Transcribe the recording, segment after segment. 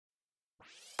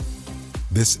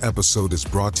This episode is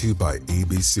brought to you by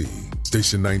ABC.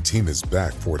 Station 19 is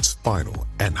back for its final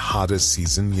and hottest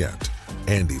season yet.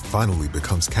 Andy finally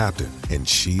becomes captain, and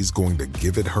she's going to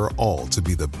give it her all to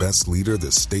be the best leader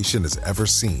the station has ever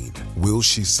seen. Will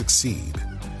she succeed?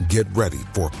 Get ready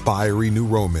for fiery new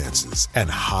romances and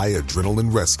high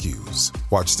adrenaline rescues.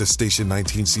 Watch the Station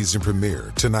 19 season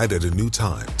premiere tonight at a new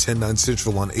time, 10/9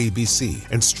 Central on ABC,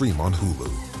 and stream on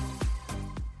Hulu.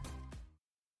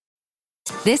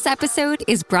 This episode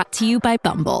is brought to you by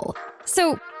Bumble.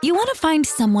 So, you want to find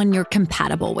someone you're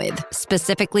compatible with,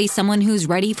 specifically someone who's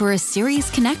ready for a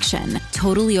serious connection,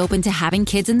 totally open to having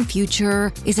kids in the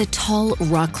future, is a tall,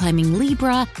 rock-climbing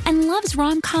Libra, and loves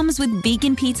rom-coms with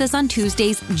vegan pizzas on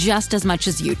Tuesdays just as much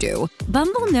as you do.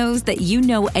 Bumble knows that you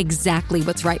know exactly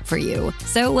what's right for you.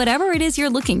 So whatever it is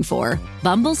you're looking for,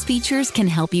 Bumble's features can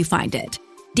help you find it.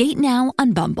 Date now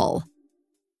on Bumble.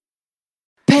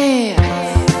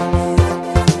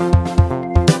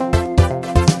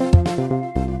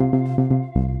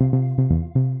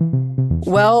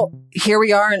 Well, here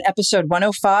we are in episode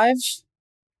 105,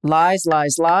 Lies,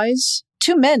 Lies, Lies.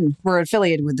 Two men were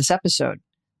affiliated with this episode.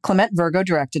 Clement Virgo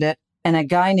directed it, and a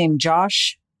guy named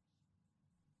Josh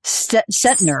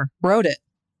Sentner wrote it.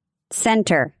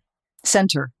 Center.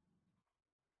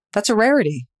 That's a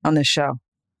rarity on this show.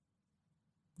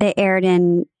 It aired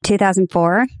in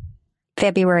 2004,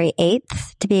 February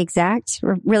 8th, to be exact.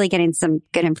 We're really getting some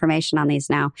good information on these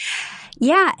now.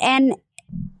 Yeah, and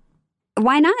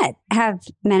why not have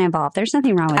men involved? There's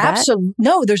nothing wrong with that. Absolutely.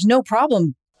 No, there's no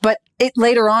problem. But it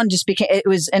later on just became, it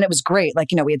was great. Like,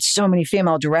 we had so many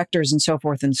female directors and so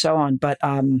forth and so on. But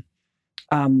I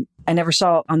never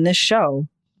saw on this show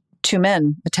two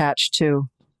men attached to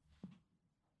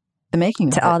the making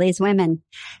of it. To all these women.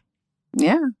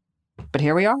 Yeah. But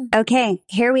here we are. Okay,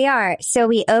 here we are. So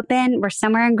we're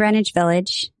somewhere in Greenwich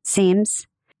Village, seems.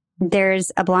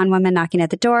 There's a blonde woman knocking at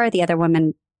the door. The other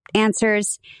woman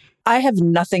answers. I have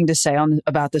nothing to say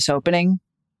about this opening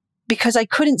because I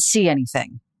couldn't see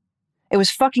anything. It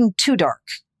was fucking too dark.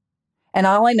 And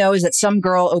all I know is that some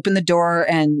girl opened the door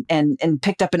and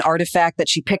picked up an artifact that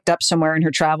she picked up somewhere in her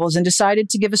travels and decided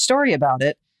to give a story about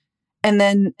it. And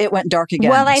then it went dark again.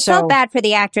 Well, I felt bad for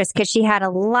the actress because she had a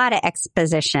lot of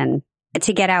exposition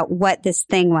to get out what this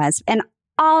thing was. And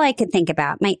all I could think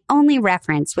about, my only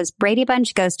reference was Brady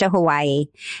Bunch Goes to Hawaii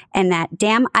and that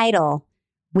damn idol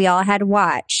we all had to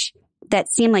watch that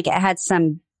seemed like it had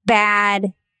some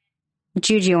bad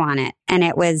juju on it. And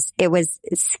it was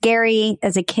scary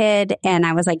as a kid. And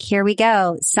I was like, here we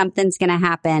go. Something's going to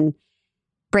happen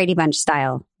Brady Bunch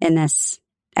style in this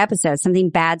episode. Something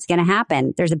bad's going to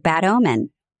happen. There's a bad omen.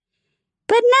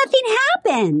 But nothing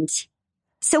happened.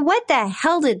 So what the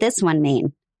hell did this one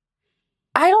mean?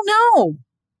 I don't know.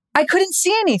 I couldn't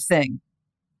see anything.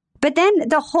 But then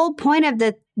the whole point of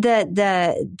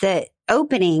the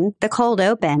opening, the cold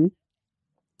open,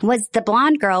 was the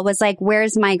blonde girl was like,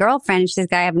 where's my girlfriend? She's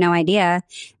like, I have no idea.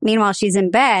 Meanwhile, she's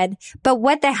in bed. But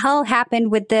what the hell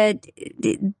happened with the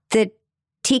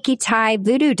Tiki Thai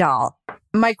voodoo doll?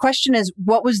 My question is,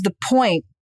 what was the point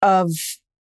of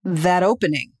that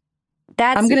opening?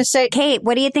 I'm going to say, Kate,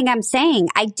 what do you think I'm saying?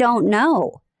 I don't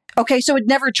know. Okay, so it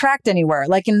never tracked anywhere.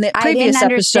 Like in the previous I didn't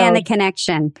understand episode. The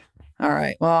connection. All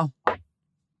right, well.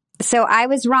 So I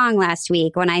was wrong last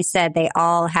week when I said they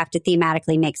all have to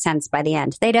thematically make sense by the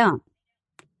end. They don't.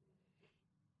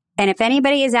 And if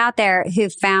anybody is out there who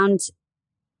found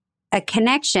a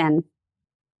connection.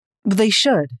 They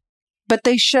should. But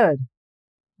they should.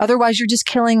 Otherwise,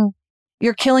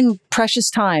 you're killing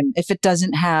precious time if it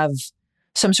doesn't have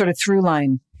some sort of through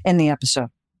line in the episode.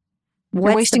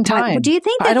 You're wasting time. Do you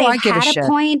think that they had a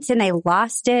point and they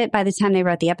lost it by the time they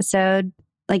wrote the episode?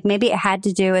 Like maybe it had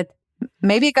to do with...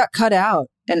 Maybe it got cut out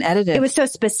and edited. It was so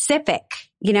specific,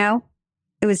 It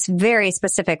was very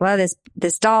specific. Well,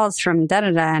 this doll's from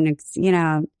da-da-da and,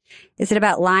 is it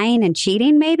about lying and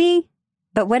cheating maybe?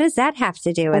 But what does that have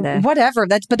to do with it? Whatever.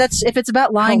 That's if it's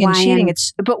about lying and cheating, if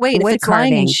it's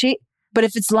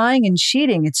lying and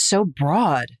cheating, it's so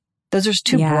broad. Those are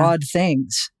two broad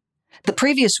things. The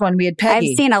previous one, we had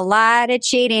Peggy. I've seen a lot of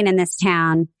cheating in this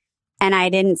town, and I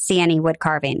didn't see any wood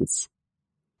carvings.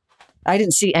 I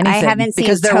didn't see anything. I haven't seen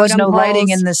because there was no totem lighting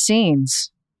poles. in the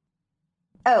scenes.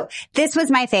 Oh, this was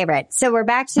my favorite. So we're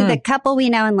back to the couple we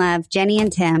know and love, Jenny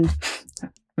and Tim.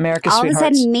 America's All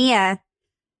sweethearts. of a sudden,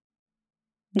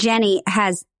 Jenny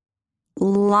has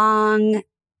long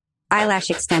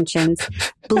eyelash extensions,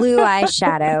 blue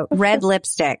eyeshadow, red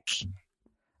lipstick.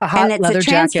 A hot and it's leather a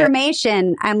jacket.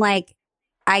 transformation. I'm like,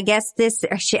 I guess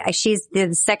she's the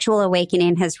sexual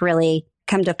awakening has really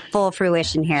come to full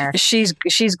fruition here. She's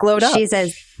glowed up. She's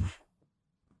as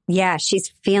Yeah,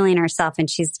 she's feeling herself and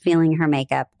she's feeling her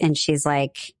makeup. And she's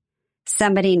like,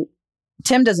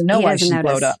 Tim doesn't know why she's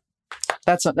notice. blowed up.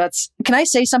 Can I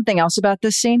say something else about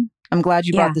this scene? I'm glad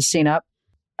you brought this scene up.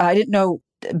 I didn't know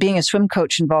being a swim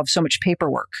coach involved so much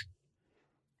paperwork.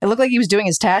 It looked like he was doing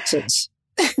his taxes.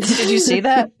 Did you see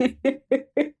that?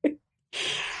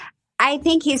 I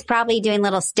think he's probably doing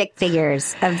little stick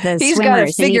figures of the He's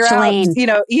swimmers in each lane.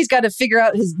 He's got to figure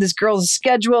out this girl's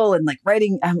schedule and like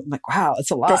writing. I'm like, wow,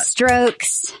 it's a lot. The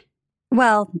strokes.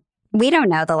 Well, we don't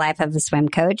know the life of a swim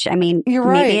coach. I mean, you're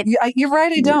right. You're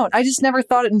right. I don't. I just never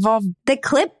thought it involved. The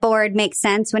clipboard makes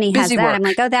sense when he has that. Work. I'm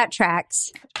like, oh, that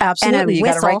tracks. Absolutely. You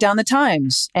got to write down the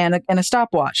times and a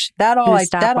stopwatch. That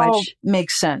all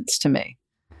makes sense to me.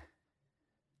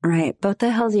 Right. But what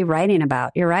the hell is he writing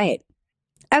about? You're right.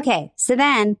 Okay. So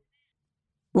then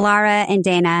Laura and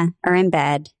Dana are in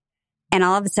bed. And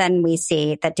all of a sudden we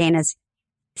see that Dana's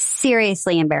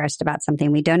seriously embarrassed about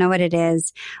something. We don't know what it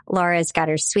is. Laura's got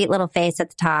her sweet little face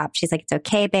at the top. She's like, it's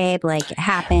okay, babe. Like, it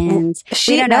happens.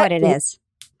 We don't know what it is.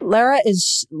 Laura,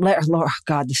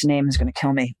 God, this name is going to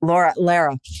kill me.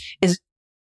 Lara is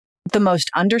the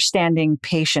most understanding,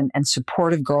 patient, and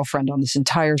supportive girlfriend on this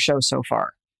entire show so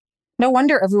far. No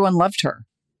wonder everyone loved her.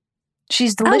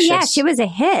 She's delicious. Oh, yeah. She was a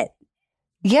hit.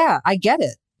 Yeah, I get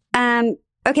it.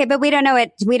 Okay, but we don't know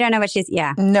it. We don't know what she's.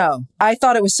 Yeah. No, I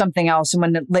thought it was something else. And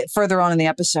when further on in the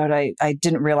episode, I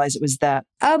didn't realize it was that.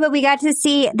 Oh, but we got to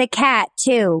see the cat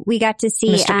too. We got to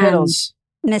see Mr. Piddles.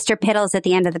 Mr. Piddles at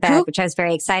the end of the bed, which I was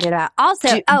very excited about.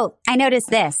 Also, I noticed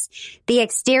this. The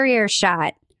exterior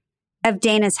shot of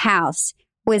Dana's house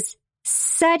was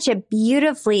such a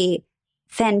beautifully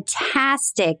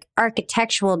fantastic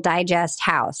architectural digest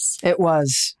house. It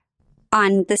was.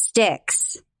 On the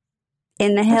sticks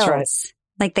in the hills. That's right.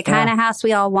 Like the kind of house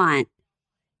we all want.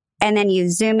 And then you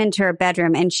zoom into her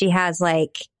bedroom and she has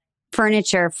like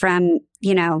furniture from,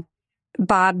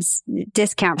 Bob's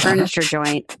discount furniture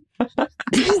joint. And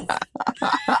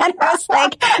I was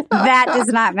like, that does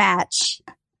not match.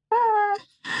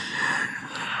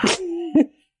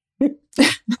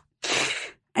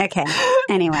 Okay.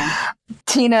 Anyway.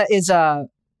 Tina is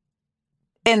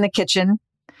in the kitchen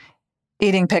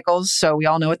eating pickles. So we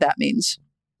all know what that means.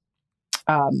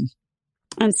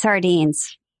 And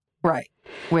sardines. Right.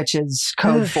 Which is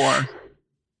code for,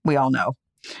 we all know.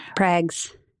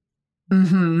 Pregs.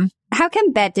 Mm-hmm. How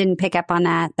come Bet didn't pick up on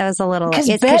that? That was a little, it's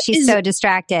because she's so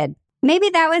distracted. Maybe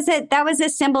that was it. That was a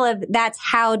symbol of that's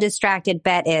how distracted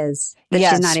Bet is. That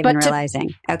she's not even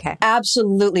realizing. Okay.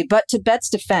 Absolutely. But to Bet's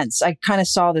defense, I kind of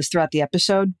saw this throughout the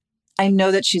episode. I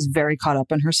know that she's very caught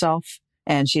up in herself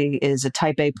and she is a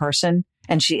type A person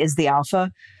and she is the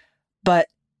alpha, but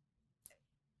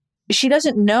she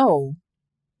doesn't know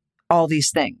all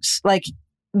these things. Like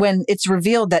when it's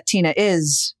revealed that Tina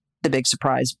is the big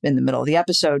surprise in the middle of the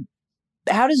episode,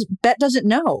 Bet doesn't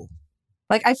know?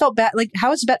 Like I felt bad. Like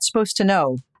how is Bet supposed to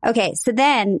know? Okay. So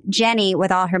then Jenny,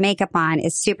 with all her makeup on,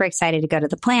 is super excited to go to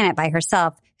the planet by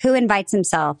herself. Who invites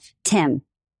himself? Tim.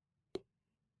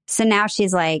 So now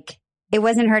she's like, it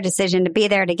wasn't her decision to be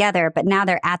there together, but now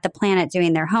they're at the planet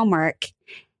doing their homework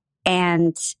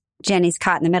and Jenny's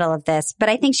caught in the middle of this, but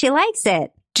I think she likes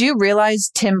it. Do you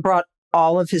realize Tim brought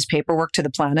all of his paperwork to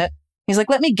the planet? He's like,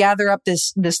 let me gather up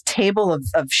this table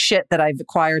of shit that I've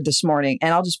acquired this morning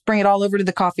and I'll just bring it all over to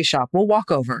the coffee shop. We'll walk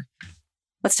over.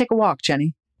 Let's take a walk,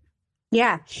 Jenny.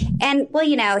 Yeah. And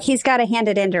well, he's got to hand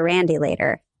it in to Randy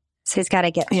later. So he's got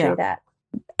to get through that.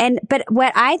 But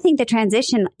what I think the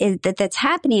transition is that's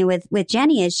happening with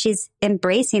Jenny is she's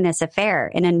embracing this affair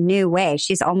in a new way.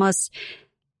 She's almost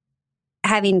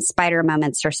having spider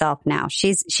moments herself now.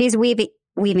 She's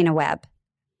weaving a web.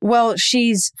 Well,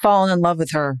 she's fallen in love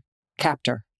with her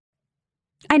captor.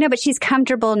 I know, but she's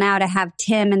comfortable now to have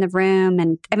Tim in the room.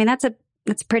 And I mean,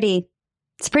 it's pretty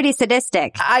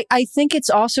sadistic. I think it's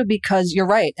also because you're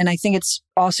right. And I think it's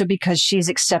also because she's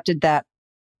accepted that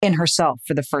in herself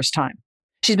for the first time.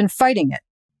 She's been fighting it.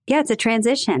 Yeah, it's a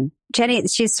transition. Jenny,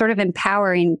 she's sort of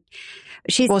empowering.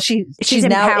 She's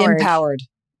now empowered.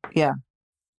 Yeah.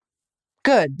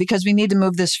 Good, because we need to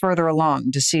move this further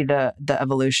along to see the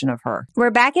evolution of her. We're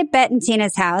back at Bet and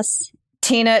Tina's house.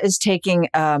 Tina is taking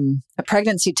a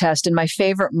pregnancy test. And my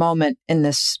favorite moment in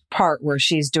this part where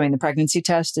she's doing the pregnancy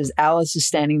test is Alice is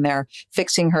standing there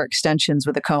fixing her extensions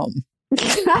with a comb.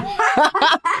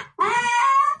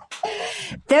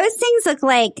 Those things look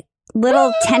like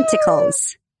little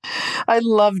tentacles. I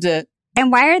loved it.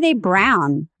 And why are they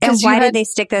brown? And why did they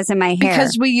stick those in my hair?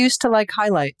 Because we used to like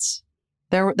highlights.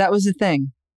 That was the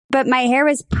thing. But my hair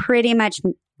was pretty much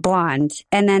blonde.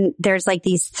 And then there's like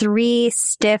these 3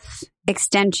 stiff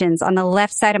extensions on the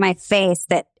left side of my face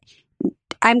that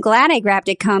I'm glad I grabbed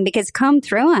a comb because comb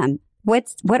through them.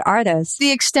 What are those?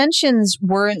 The extensions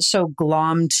weren't so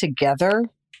glommed together.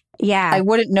 Yeah. I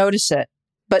wouldn't notice it.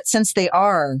 But since they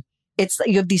are, it's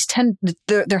you have these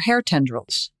they're hair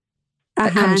tendrils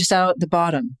that come just out at the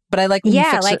bottom. But I like when you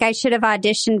fix it. I should have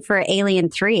auditioned for Alien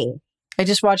 3. I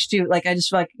just watched you,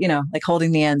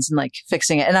 holding the ends and like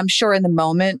fixing it. And I'm sure in the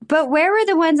moment. But where were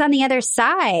the ones on the other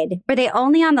side? Were they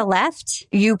only on the left?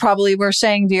 You probably were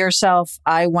saying to yourself,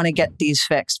 I want to get these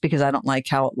fixed because I don't like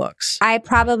how it looks.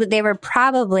 They were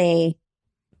probably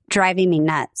driving me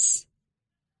nuts.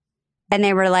 And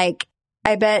they were like,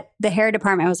 I bet the hair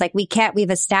department was like,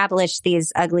 we've established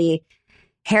these ugly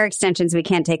hair extensions. We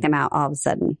can't take them out all of a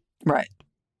sudden. Right.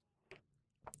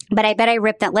 But I bet I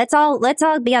ripped that. Let's all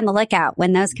be on the lookout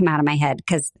when those come out of my head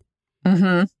because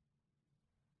I'm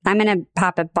going to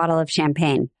pop a bottle of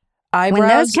champagne. Eyebrows, when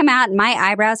those come out and my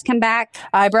eyebrows come back.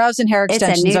 Eyebrows and hair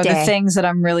extensions are day. the things that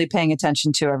I'm really paying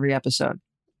attention to every episode.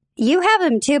 You have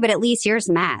them too, but at least yours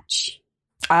match.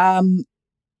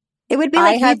 It would be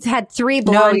like you've had 3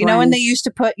 blonde No, ones. when they used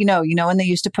to put, when they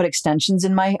used to put extensions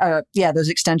in my, those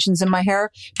extensions in my hair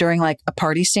during like a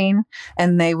party scene,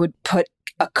 and they would put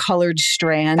a colored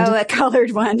strand. Oh, a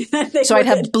colored one. So I'd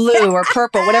have blue or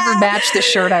purple, whatever matched the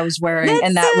shirt I was wearing. That's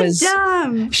and that so was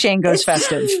dumb. Shane Goes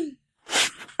Festive.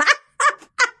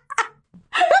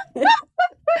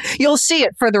 You'll see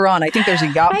it further on. I think there's a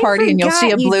yacht party and you'll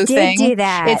see a blue thing. Do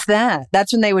that. It's that.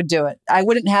 That's when they would do it. I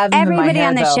wouldn't have them everybody in my hair,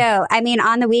 on the though. show. I mean,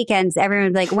 on the weekends, everyone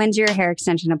would be like, when's your hair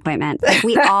extension appointment? Like,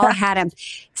 we all had them.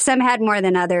 Some had more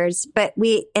than others, but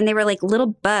and they were like little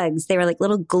bugs. They were like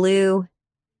little glue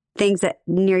things that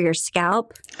near your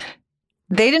scalp.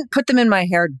 They didn't put them in my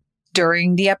hair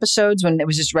during the episodes when it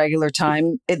was just regular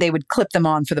time. They would clip them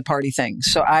on for the party things.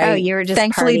 So you were just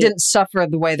thankfully didn't suffer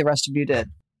the way the rest of you did.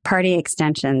 Party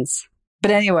extensions. But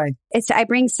anyway, I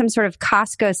bring some sort of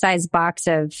Costco-sized box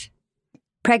of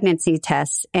pregnancy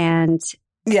tests, and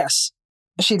yes,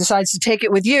 she decides to take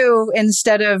it with you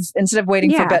instead of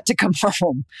waiting for Bet to come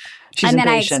home. She's impatient.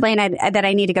 I explain that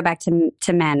I need to go back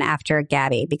to men after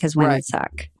Gabby because women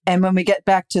suck. And when we get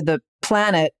back to the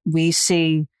planet, we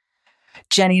see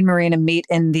Jenny and Marina meet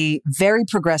in the very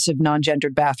progressive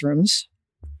non-gendered bathrooms.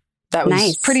 That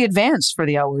was pretty advanced for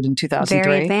the L Word in 2003.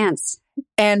 Very advanced.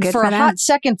 And for a hot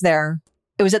second there,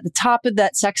 it was at the top of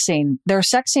that sex scene. Their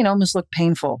sex scene almost looked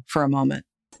painful for a moment.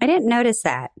 I didn't notice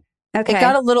that. Okay.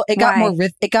 It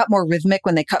got more rhythmic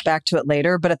when they cut back to it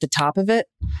later, but at the top of it,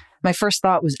 my first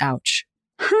thought was ouch.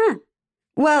 Huh.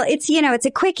 Well, it's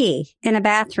a quickie in a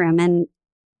bathroom and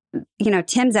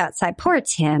Tim's outside. Poor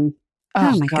Tim.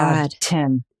 Oh my God.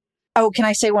 Tim. Oh, can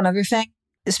I say one other thing?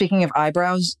 Speaking of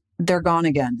eyebrows, they're gone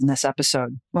again in this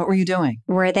episode. What were you doing?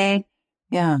 Were they?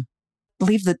 Yeah.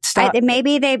 Leave the stop.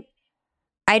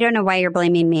 I don't know why you're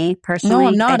blaming me personally. No,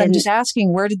 I'm not. I'm just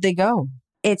asking, where did they go?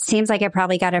 It seems like I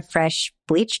probably got a fresh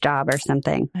bleach job or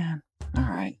something. Yeah. All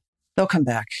right. They'll come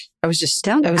back. I was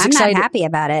I'm excited. not happy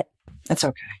about it. That's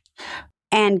okay.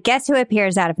 And guess who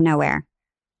appears out of nowhere?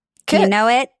 Kit. You know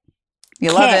it?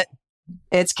 You love it.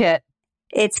 It's Kit.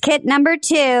 It's Kit number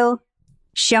 2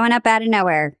 showing up out of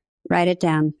nowhere. Write it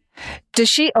down. Does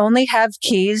she only have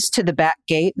keys to the back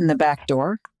gate and the back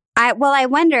door? I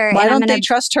wonder. Why don't they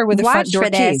trust her with the front door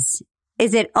key?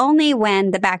 Is it only when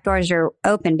the back doors are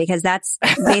open? Because that's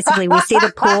basically, we see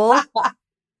the pool.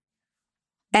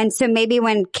 And so maybe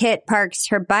when Kit parks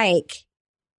her bike,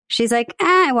 she's like,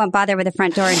 I won't bother with the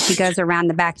front door. And she goes around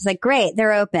the back. It's like, great,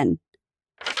 they're open.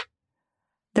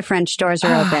 The French doors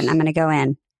are open. I'm going to go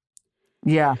in.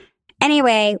 Yeah.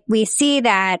 Anyway, we see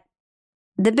that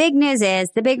the big news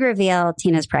is, the big reveal,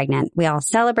 Tina's pregnant. We all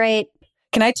celebrate.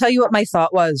 Can I tell you what my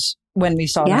thought was when we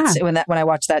saw when I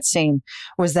watched that scene?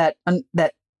 Was that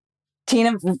that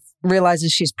Tina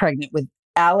realizes she's pregnant with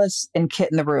Alice and Kit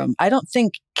in the room. I don't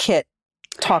think Kit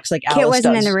talks like Alice does. Kit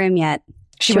wasn't in the room yet.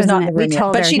 She was not in the room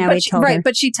yet.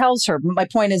 But she tells her. My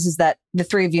point is that the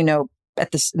three of you know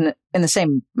at this in the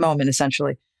same moment,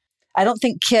 essentially. I don't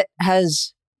think Kit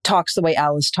talks the way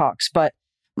Alice talks, but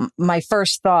my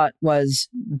first thought was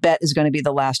Bet is going to be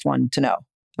the last one to know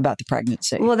about the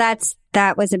pregnancy. Well,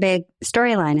 that was a big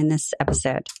storyline in this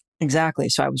episode. Exactly.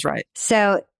 So I was right.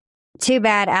 So too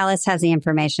bad Alice has the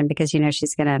information because,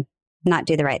 she's going to not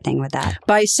do the right thing with that.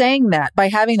 By saying that, by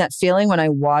having that feeling when I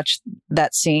watched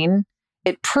that scene,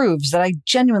 it proves that I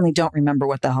genuinely don't remember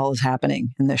what the hell is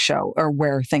happening in this show or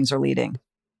where things are leading.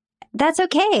 That's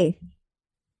okay.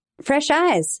 Fresh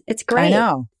eyes. It's great. I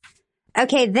know.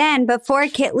 Okay, then before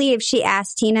Kit leaves, she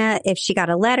asked Tina if she got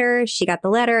a letter. She got the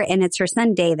letter, and it's her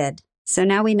son, David. So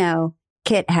now we know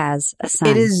Kit has a son.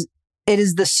 It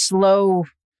is the slow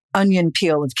onion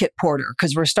peel of Kit Porter,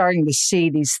 because we're starting to see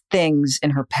these things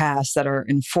in her past that are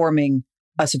informing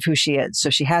us of who she is. So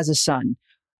she has a son.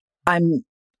 I'm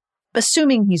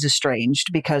assuming he's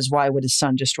estranged, because why would his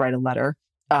son just write a letter?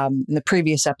 In the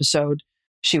previous episode,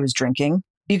 she was drinking.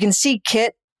 You can see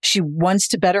Kit, she wants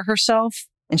to better herself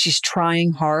and she's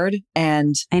trying hard.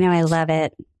 And I know, I love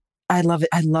it. I love it.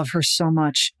 I love her so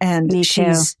much. And Me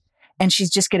too. she's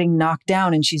just getting knocked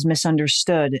down and she's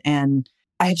misunderstood. And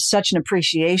I have such an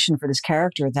appreciation for this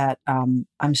character that I'm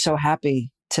so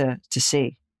happy to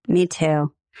see. Me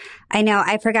too. I know.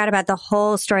 I forgot about the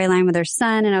whole storyline with her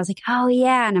son, and I was like, oh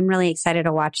yeah. And I'm really excited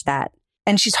to watch that.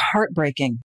 And she's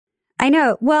heartbreaking. I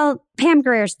know. Well, Pam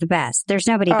Grier's the best. There's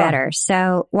nobody better.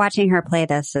 So watching her play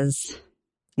this is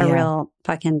a real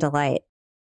fucking delight.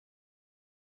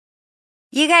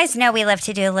 You guys know we love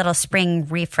to do a little spring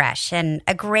refresh, and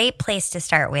a great place to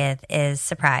start with is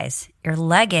surprise, your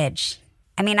luggage.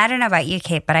 I mean, I don't know about you,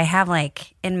 Kate, but I have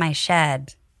like in my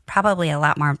shed probably a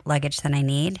lot more luggage than I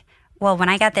need. Well, when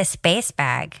I got this Béis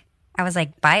bag, I was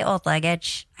like, buy old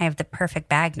luggage. I have the perfect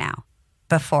bag now.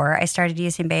 Before I started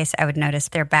using Béis, I would notice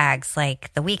their bags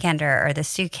like the Weekender or the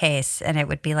suitcase, and it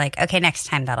would be like, okay, next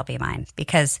time that'll be mine,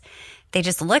 because they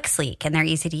just look sleek and they're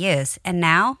easy to use. And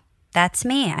now that's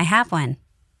me. I have one.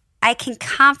 I can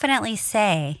confidently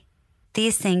say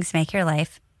these things make your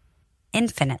life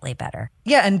infinitely better.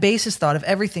 Yeah, and Béis has thought of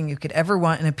everything you could ever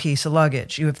want in a piece of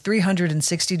luggage. You have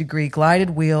 360-degree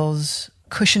glided wheels,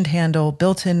 cushioned handle,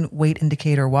 built-in weight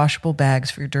indicator, washable bags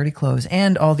for your dirty clothes,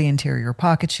 and all the interior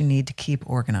pockets you need to keep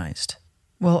organized.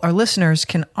 Well, our listeners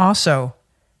can also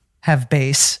have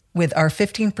Béis with our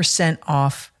 15%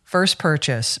 off first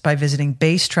purchase by visiting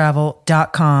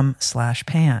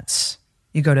beistravel.com/pants.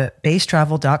 You go to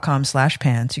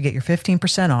beistravel.com/pants. You get your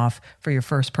 15% off for your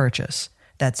first purchase.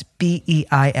 That's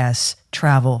BEIS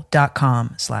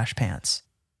travel.com/pants.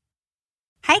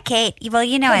 Hi, Kate. Well,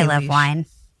 you know Hey, I love Leash. wine.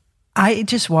 I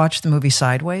just watched the movie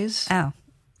Sideways. Oh,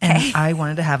 okay. And I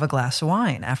wanted to have a glass of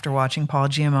wine after watching Paul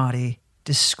Giamatti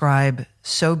describe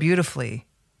so beautifully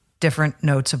different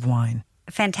notes of wine.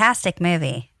 Fantastic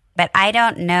movie. But I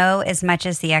don't know as much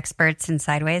as the experts in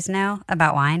Sideways know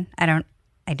about wine. I don't.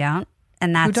 And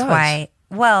that's does?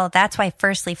 that's why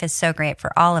First Leaf is so great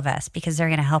for all of us, because they're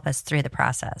going to help us through the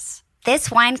process.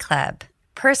 This wine club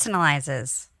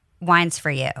personalizes wines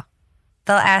for you.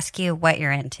 They'll ask you what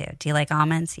you're into. Do you like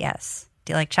almonds? Yes.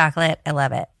 Do you like chocolate? I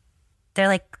love it. They're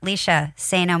like, Leisha,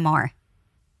 say no more.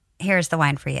 Here's the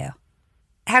wine for you.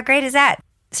 How great is that?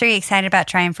 So are you excited about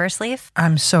trying First Leaf?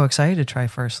 I'm so excited to try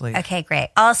First Leaf. Okay, great.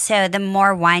 Also, the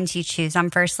more wines you choose on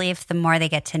First Leaf, the more they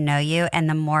get to know you and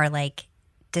the more like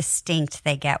distinct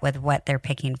they get with what they're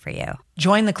picking for you.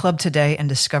 Join the club today and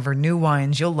discover new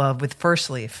wines you'll love with First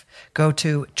Leaf. Go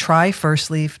to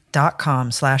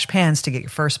tryfirstleaf.com/pans to get your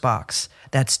first box.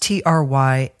 That's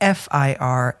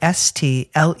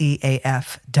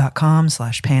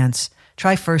tryfirstleaf.com/pants.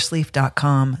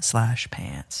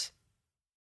 Tryfirstleaf.com/pants.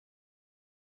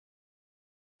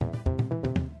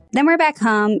 Then we're back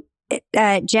home.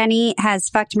 Jenny has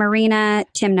fucked Marina.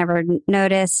 Tim never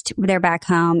noticed. They're back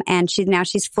home, and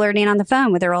she's flirting on the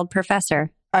phone with her old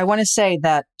professor. I want to say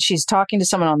that she's talking to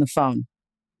someone on the phone,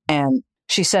 and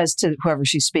she says to whoever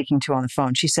she's speaking to on the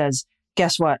phone, she says,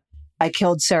 guess what? I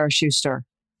killed Sarah Schuster.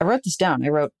 I wrote this down. I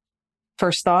wrote,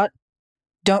 first thought,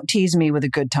 don't tease me with a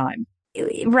good time.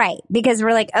 Right. Because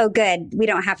we're like, oh, good. We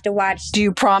don't have to watch. Do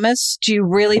you promise? Do you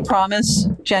really promise,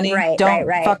 Jenny? Right, don't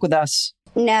right. fuck with us.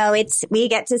 No, we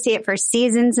get to see it for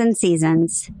seasons and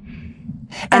seasons.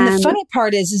 And the funny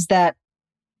part is that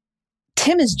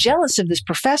Tim is jealous of this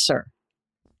professor.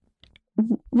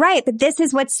 Right. But this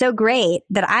is what's so great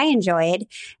that I enjoyed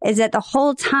is that the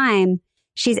whole time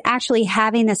she's actually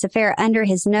having this affair under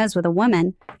his nose with a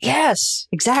woman. Yes,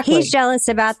 exactly. He's jealous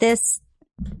about this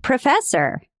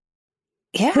professor.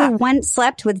 Yeah. Who once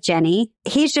slept with Jenny.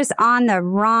 He's just on the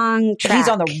wrong track. He's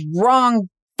on the wrong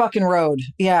fucking road.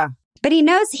 Yeah. But he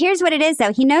knows, here's what it is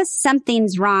though. He knows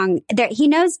something's wrong. He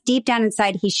knows deep down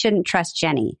inside he shouldn't trust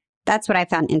Jenny. That's what I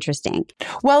found interesting.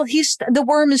 Well, the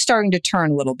worm is starting to turn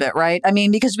a little bit, right? I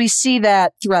mean, because we see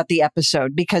that throughout the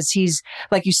episode, because he's,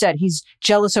 like you said, he's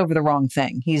jealous over the wrong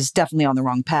thing. He's definitely on the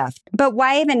wrong path. But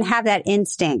why even have that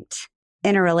instinct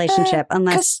in a relationship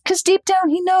unless... Because deep down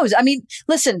he knows. I mean,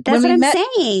 listen. That's what I'm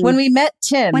saying. When we met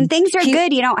Tim... When things are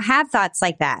good, you don't have thoughts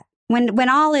like that. When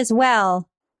all is well...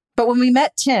 But when we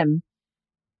met Tim,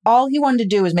 all he wanted to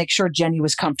do was make sure Jenny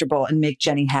was comfortable and make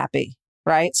Jenny happy,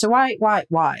 right? So why?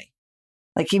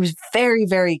 Like he was very,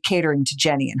 very catering to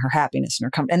Jenny and her happiness and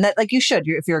her comfort. And that, like you should,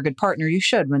 if you're a good partner, you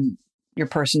should when your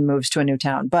person moves to a new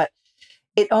town. But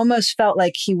it almost felt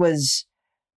like he was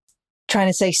trying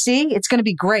to say, see, it's going to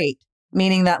be great.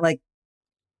 Meaning that like,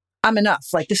 I'm enough.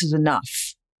 Like, this is enough.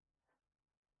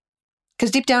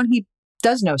 Because deep down, he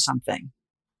does know something.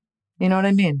 You know what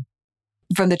I mean?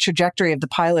 From the trajectory of the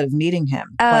pilot of meeting him.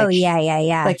 Oh, like,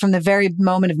 yeah. Like from the very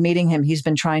moment of meeting him, he's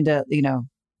been trying to,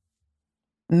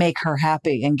 make her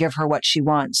happy and give her what she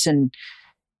wants and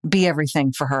be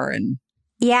everything for her. And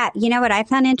yeah, you know what I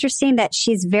found interesting? That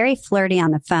she's very flirty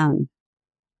on the phone.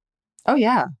 Oh,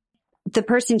 yeah. The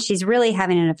person she's really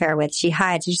having an affair with, she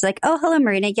hides. She's like, oh, hello,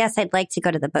 Marina. Yes, I'd like to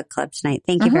go to the book club tonight.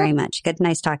 Thank you very much. Good,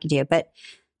 nice talking to you. But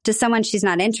to someone she's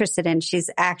not interested in, she's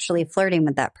actually flirting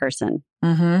with that person.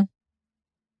 Mm-hmm.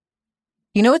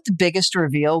 You know what the biggest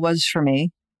reveal was for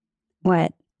me?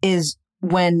 What? Is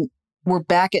when we're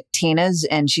back at Tina's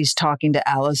and she's talking to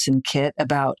Alice and Kit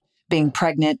about being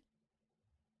pregnant.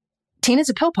 Tina's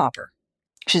a pill popper.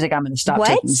 She's like, I'm going to stop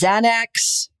taking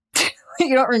Xanax.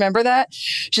 You don't remember that?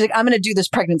 She's like, I'm going to do this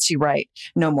pregnancy right.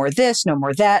 No more this, no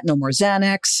more that, no more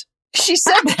Xanax. She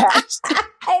said that.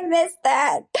 I missed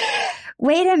that.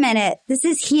 Wait a minute. This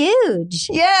is huge.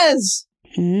 Yes.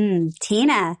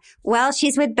 Tina. Well,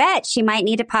 she's with Bet. She might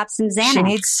need to pop some Xanax. She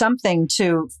needs something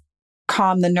to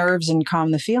calm the nerves and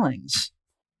calm the feelings.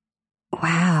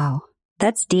 Wow.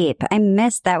 That's deep. I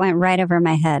missed that. Went right over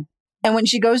my head. And when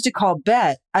she goes to call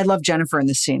Bet, I love Jennifer in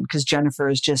this scene because Jennifer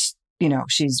is just,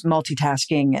 she's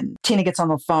multitasking and Tina gets on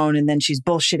the phone and then she's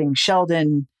bullshitting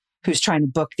Sheldon, who's trying to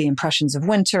book the Impressions of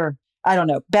Winter. I don't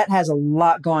know. Bet has a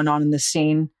lot going on in this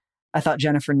scene. I thought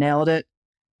Jennifer nailed it.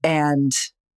 And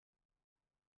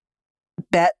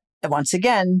Bet, once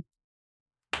again,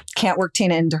 can't work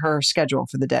Tina into her schedule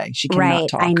for the day. She cannot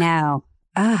talk. I know.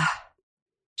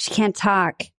 She can't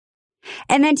talk.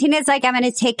 And then Tina's like, I'm going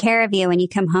to take care of you when you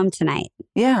come home tonight.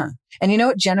 Yeah. And you know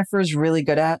what Jennifer's really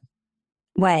good at?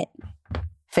 What?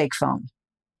 Fake phone.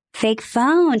 Fake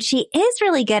phone. She is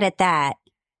really good at that.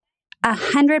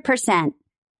 100%.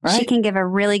 Right? She can give a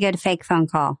really good fake phone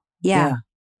call. Yeah.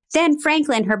 Then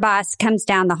Franklin, her boss, comes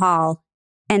down the hall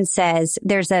and says,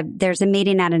 there's a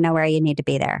meeting out of nowhere. You need to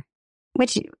be there.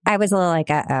 Which I was a little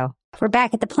like, uh-oh. We're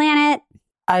back at the planet.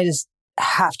 I just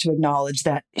have to acknowledge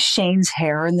that Shane's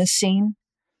hair in this scene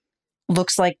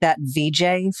looks like that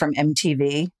VJ from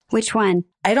MTV. Which one?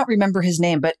 I don't remember his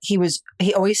name, but he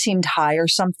always seemed high or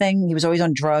something. He was always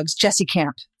on drugs. Jesse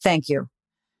Camp. Thank you.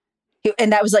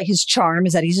 And that was like his charm,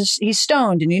 is that he's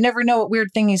stoned and you never know what weird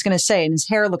thing he's going to say. And his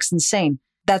hair looks insane.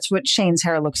 That's what Shane's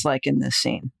hair looks like in this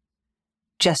scene.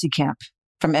 Jesse Camp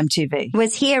from MTV.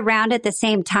 Was he around at the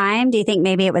same time? Do you think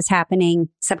maybe it was happening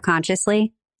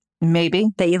subconsciously? Maybe.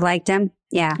 That you liked him?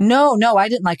 Yeah. No, I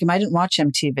didn't like him. I didn't watch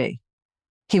MTV.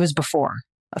 He was before.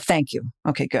 Thank you.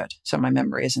 Okay, good. So my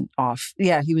memory isn't off.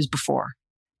 Yeah, he was before.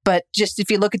 But just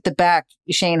if you look at the back,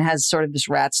 Shane has sort of this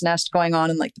rat's nest going on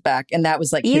in like the back. And that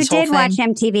was like his whole thing. You did watch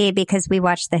MTV because we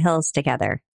watched The Hills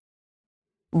together.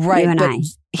 Right. You and I.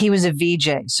 He was a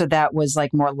VJ. So that was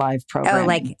like more live programming. Oh,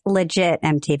 like legit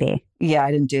MTV. Yeah,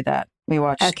 I didn't do that. We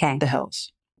watched The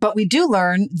Hills. But we do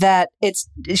learn that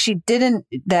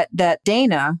that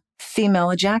Dana female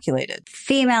ejaculated.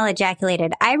 Female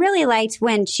ejaculated. I really liked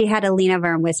when she had to lean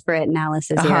over and whisper it in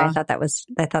Alice's ear. I thought that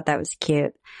was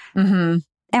cute. Mm-hmm.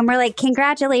 And we're like,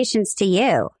 congratulations to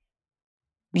you.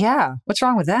 Yeah. What's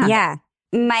wrong with that? Yeah.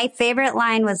 My favorite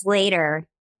line was later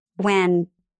when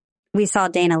we saw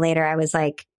Dana later. I was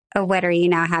like, oh, what are you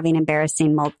now having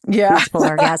embarrassing multiple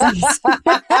orgasms?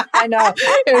 I know.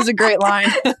 It was a great line.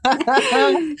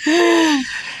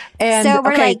 And so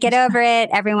we're like, get over it.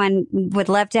 Everyone would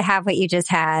love to have what you just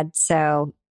had.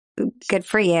 So good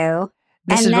for you.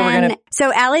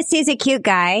 So Alice sees a cute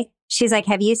guy. She's like,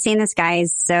 have you seen this guy?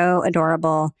 He's so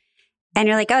adorable. And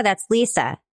you're like, oh, that's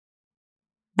Lisa.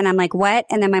 And I'm like, what?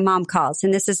 And then my mom calls.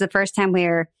 And this is the first time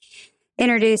we're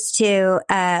introduced to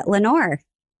Lenore,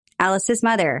 Alice's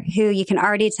mother, who you can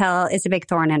already tell is a big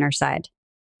thorn in her side.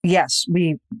 Yes,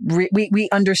 we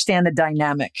understand the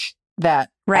dynamic that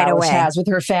Alice has with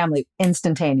her family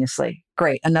instantaneously.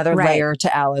 Great. Another layer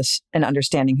to Alice and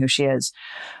understanding who she is.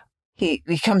 He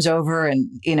comes over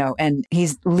and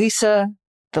he's Lisa,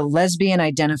 the lesbian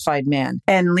identified man.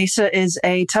 And Lisa is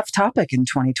a tough topic in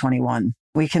 2021.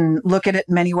 We can look at it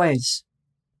many ways.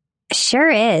 Sure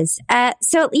is.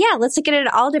 So yeah, let's look at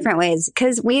it all different ways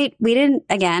because we didn't,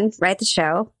 again, write the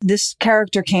show. This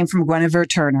character came from Guinevere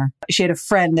Turner. She had a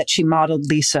friend that she modeled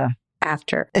Lisa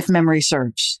after, if memory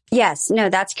serves. Yes, no,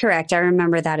 that's correct. I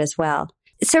remember that as well.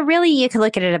 So really, you could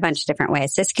look at it a bunch of different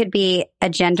ways. This could be a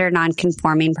gender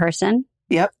non-conforming person.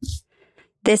 Yep.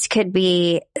 This could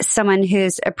be someone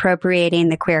who's appropriating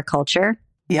the queer culture.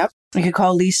 Yep. You could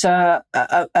call Lisa,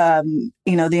 the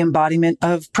embodiment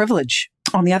of privilege.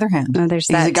 On the other hand, there's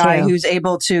he's that a guy too. who's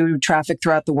able to traffic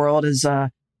throughout the world as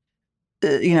a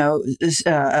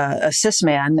cis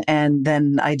man, and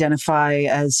then identify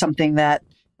as something that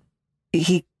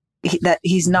that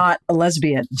he's not a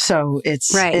lesbian. So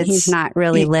right. He's not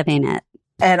really living it.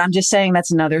 And I'm just saying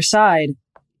that's another side.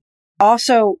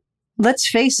 Also, let's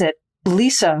face it,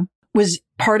 Lisa was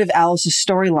part of Alice's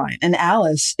storyline, and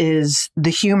Alice is the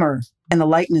humor and the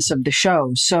lightness of the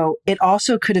show. So it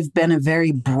also could have been a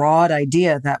very broad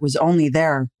idea that was only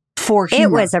there for humor.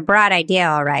 It was a broad idea,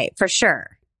 all right, for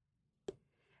sure.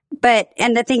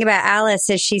 And the thing about Alice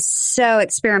is she's so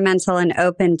experimental and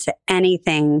open to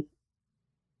anything,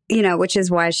 which is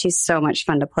why she's so much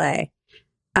fun to play.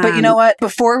 But you know what?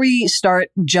 Before we start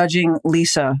judging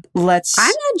Lisa, I'm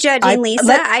not judging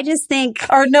Lisa. I just think,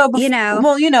 I'm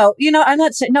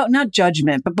not saying, not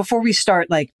judgment, but before we start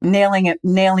like nailing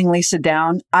Lisa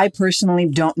down, I personally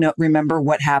don't remember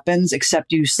what happens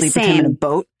except you sleep with him in a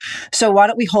boat. So why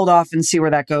don't we hold off and see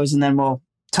where that goes, and then we'll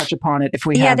touch upon it if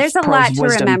we have. Yeah, there's a lot to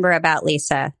wisdom. remember about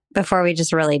Lisa before we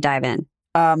just really dive in.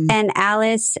 And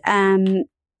Alice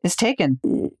is taken.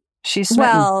 She's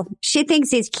smitten. Well, she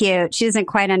thinks he's cute. She doesn't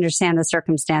quite understand the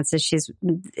circumstances she's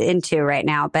into right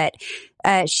now, but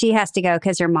she has to go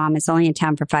because her mom is only in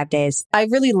town for 5 days. I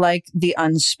really like the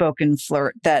unspoken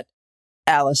flirt that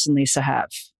Alice and Lisa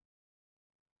have.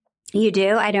 You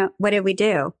do? I don't. What did we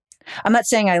do? I'm not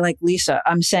saying I like Lisa.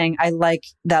 I'm saying I like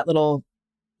that little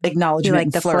acknowledgement. You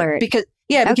like the flirt.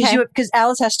 Because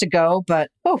Alice has to go, but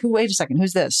wait a second,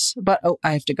 who's this? But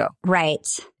I have to go. Right.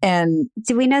 And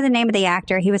do we know the name of the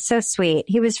actor? He was so sweet.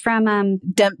 He was from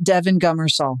Devin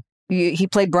Gummersall. He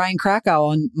played Brian Krakow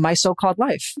on My So-Called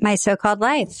Life. My So-Called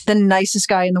Life. The nicest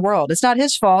guy in the world. It's not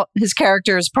his fault. His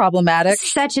character is problematic.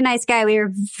 Such a nice guy. We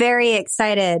were very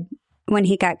excited when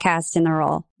he got cast in the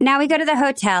role. Now we go to the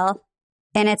hotel,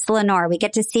 and it's Lenore. We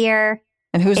get to see her.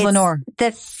 And who's Lenore?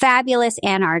 The fabulous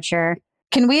Anne Archer.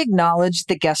 Can we acknowledge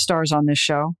the guest stars on this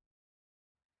show?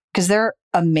 Because they're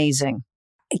amazing.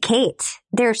 Kate,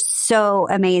 they're so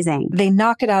amazing. They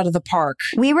knock it out of the park.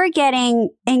 We were getting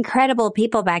incredible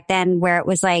people back then where it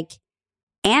was like,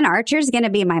 Anne Archer's going to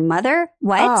be my mother?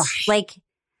 What? Oh. Like,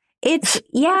 it's,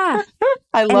 yeah.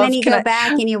 And then you go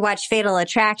back and you watch Fatal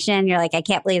Attraction. You're like, I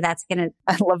can't believe that's going to.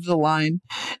 I love the line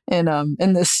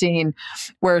in this scene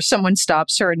where someone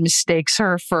stops her and mistakes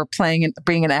her for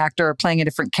being an actor or playing a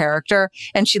different character.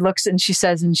 And she looks and she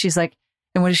says, and she's like,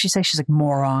 and what does she say? She's like,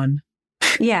 moron.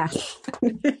 Yeah.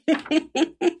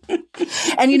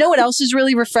 And you know what else is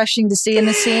really refreshing to see in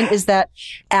the scene is that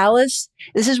Alice,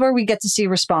 this is where we get to see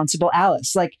responsible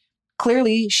Alice. Like,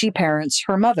 clearly she parents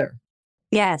her mother.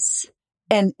 Yes.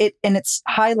 And it's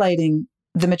highlighting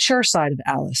the mature side of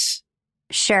Alice.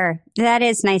 Sure. That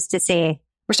is nice to see.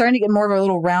 We're starting to get more of a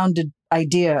little rounded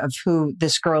idea of who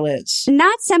this girl is.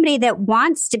 Not somebody that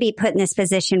wants to be put in this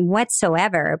position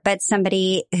whatsoever, but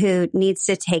somebody who needs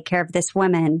to take care of this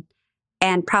woman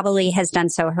and probably has done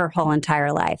so her whole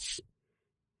entire life.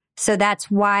 So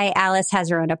that's why Alice has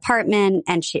her own apartment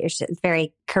and she's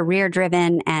very career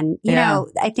driven. And, you know,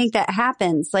 I think that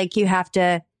happens. Like you have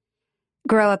to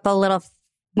grow up a little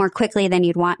more quickly than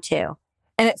you'd want to.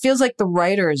 And it feels like the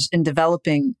writers in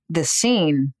developing this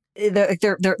scene,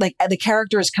 they're like the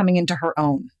character is coming into her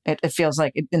own. It feels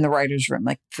like in the writer's room,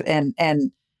 like, and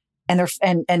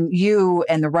you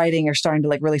and the writing are starting to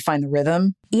like really find the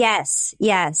rhythm. Yes.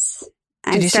 Yes.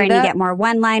 I'm starting to get more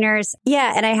one-liners.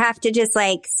 Yeah. And I have to just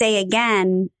like say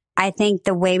again, I think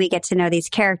the way we get to know these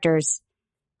characters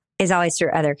is always through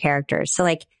other characters. So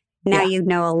like now you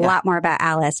know a lot more about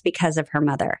Alice because of her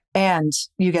mother. And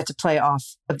you get to play off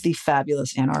of the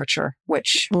fabulous Anne Archer,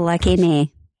 which... Lucky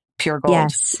me. Pure gold.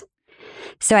 Yes.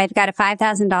 So I've got a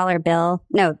 $5,000 bill.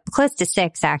 No, close to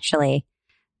 $6,000 actually.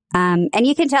 And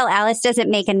you can tell Alice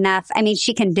doesn't make enough. I mean,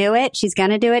 she can do it. She's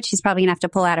going to do it. She's probably going to have to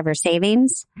pull out of her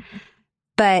savings.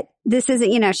 But this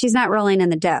isn't, she's not rolling in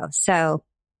the dough. So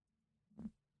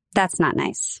that's not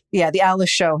nice. Yeah, the Alice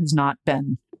show has not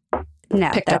been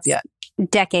picked up yet.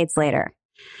 Decades later.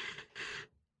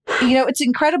 It's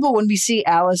incredible when we see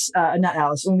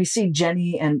when we see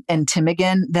Jenny and Tim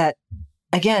again, that,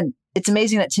 again, it's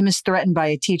amazing that Tim is threatened by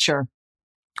a teacher.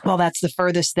 Well, that's the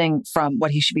furthest thing from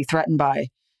what he should be threatened by.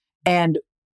 And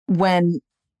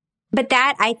But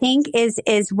that, I think,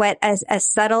 is what a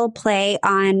subtle play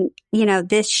on,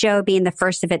 this show being the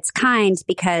first of its kind,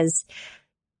 because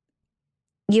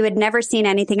you had never seen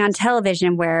anything on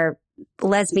television where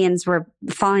lesbians were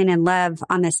falling in love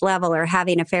on this level or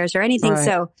having affairs or anything. Right.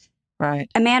 So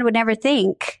a man would never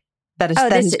think that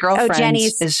his girlfriend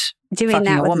Jenny's is doing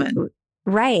that a with woman.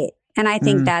 Right. And I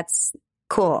think that's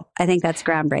cool. I think that's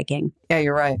groundbreaking. Yeah,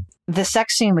 you're right. The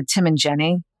sex scene with Tim and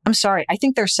Jenny, I'm sorry. I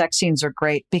think their sex scenes are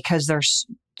great because they're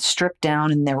stripped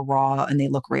down and they're raw and they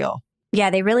look real. Yeah,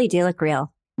 they really do look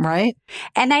real. Right?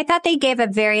 And I thought they gave a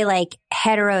very like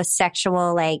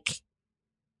heterosexual, like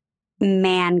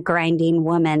man grinding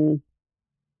woman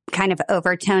kind of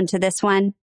overtone to this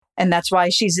one. And that's why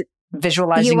she's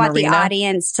visualizing You want Marina. the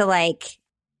audience to like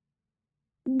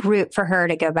root for her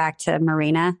to go back to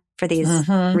Marina for these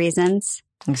reasons.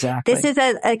 Exactly. This is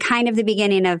a kind of the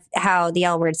beginning of how the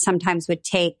L Word sometimes would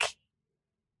take,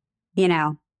 you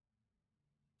know,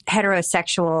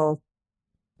 heterosexual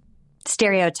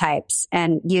stereotypes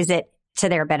and use it to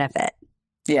their benefit.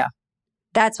 Yeah.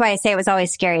 That's why I say it was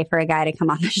always scary for a guy to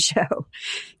come on the show.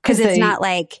 Because it's not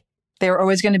like... They were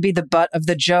always going to be the butt of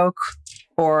the joke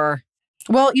or...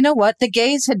 Well, you know what? The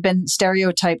gays had been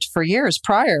stereotyped for years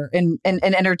prior in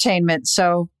entertainment.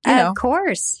 So, you know. Of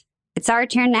course. It's our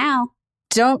turn now.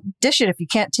 Don't dish it if you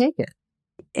can't take it.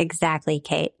 Exactly,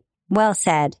 Kate. Well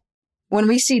said. When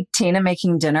we see Tina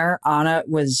making dinner, Anna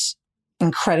was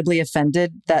incredibly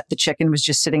offended that the chicken was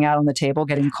just sitting out on the table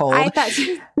getting cold. I thought...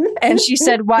 And she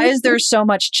said, why is there so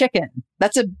much chicken?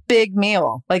 That's a big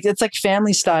meal. Like, it's like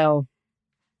family style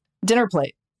dinner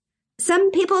plate.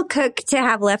 Some people cook to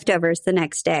have leftovers the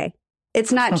next day.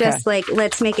 It's not just like,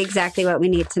 let's make exactly what we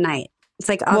need tonight. It's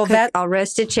like, I'll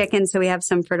roast a chicken so we have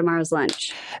some for tomorrow's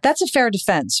lunch. That's a fair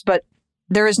defense, but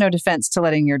there is no defense to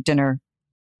letting your dinner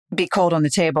be cold on the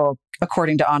table,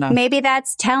 according to Anna. Maybe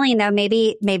that's telling, though.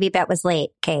 Maybe Bet was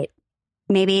late, Kate.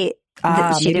 Maybe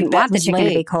she didn't want the chicken to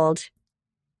be cold.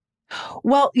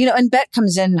 Well, you know, and Bet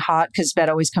comes in hot because Bet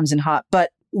always comes in hot.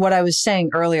 But what I was saying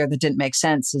earlier that didn't make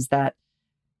sense is that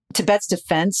to Bet's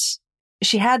defense,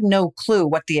 she had no clue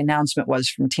what the announcement was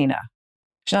from Tina.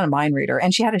 She's not a mind reader.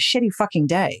 And she had a shitty fucking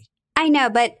day. I know,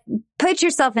 but put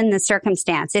yourself in the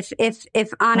circumstance.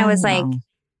 If Anna was like,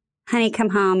 honey,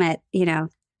 come home at,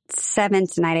 7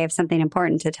 tonight. I have something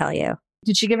important to tell you.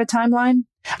 Did she give a timeline?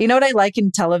 You know what I like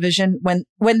in television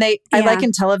I like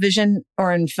in television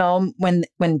or in film when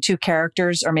two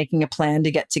characters are making a plan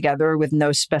to get together with no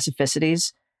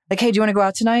specificities. Like, hey, do you want to go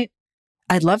out tonight?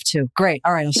 I'd love to. Great.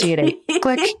 All right. I'll see you at 8.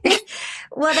 Click.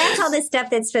 Well, that's all the stuff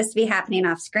that's supposed to be happening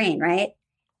off screen, right?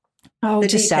 Oh,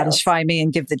 just satisfy me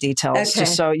and give the details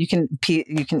just so you can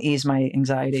ease my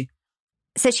anxiety.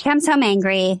 So she comes home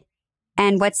angry.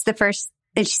 And what's the first?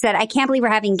 And she said, I can't believe we're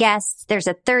having guests. There's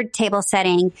a third table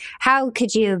setting. How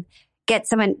could you get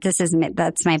someone?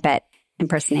 That's my Bet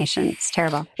impersonation. It's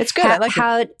terrible. It's good. I like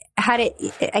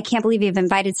it. I can't believe you've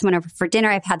invited someone over for dinner.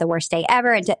 I've had the worst day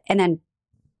ever. And then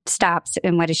stops.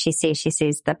 And what does she see? She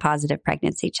sees the positive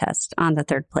pregnancy test on the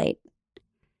third plate.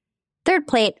 Third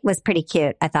plate was pretty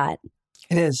cute, I thought.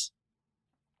 It is.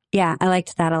 Yeah, I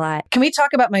liked that a lot. Can we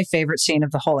talk about my favorite scene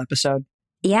of the whole episode?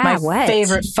 Yeah, my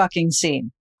favorite fucking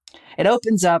scene. It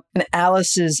opens up and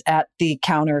Alice is at the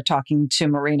counter talking to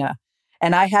Marina.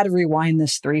 And I had to rewind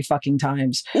this 3 fucking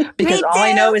times because all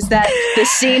I know is that the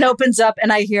scene opens up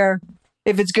and I hear,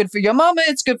 if it's good for your mama,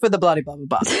 it's good for the bloody blah,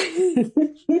 blah, blah.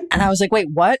 And I was like, wait,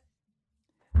 what?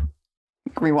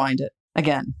 Rewind it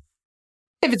again.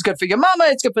 If it's good for your mama,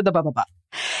 it's good for the blah, blah, blah.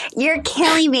 You're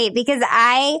killing me because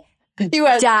I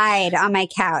died on my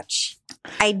couch.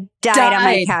 I died on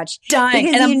my couch. Dying.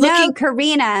 Because and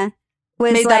Karina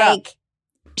was like,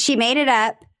 she made it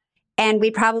up and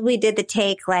we probably did the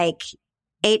take like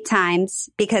 8 times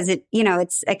because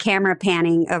it's a camera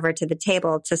panning over to the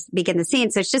table to begin the scene.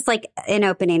 So it's just like an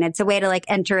opening. It's a way to like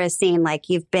enter a scene like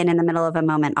you've been in the middle of a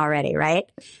moment already, right?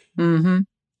 Mm-hmm.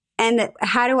 And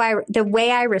the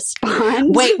way I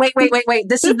respond. Wait.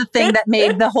 This is the thing that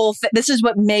made the whole thing. This is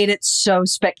what made it so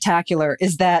spectacular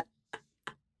is that,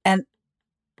 and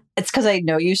it's because I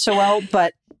know you so well,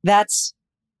 but that's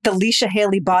the Leisha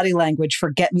Haley body language for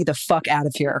get me the fuck out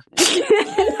of here. No,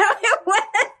 it wasn't.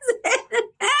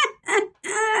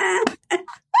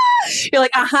 You're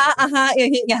like,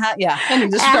 yeah. And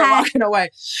you just start walking away.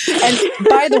 And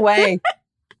by the way,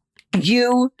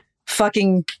 you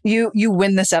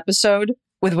win this episode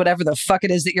with whatever the fuck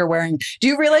it is that you're wearing. Do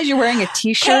you realize you're wearing a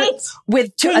t-shirt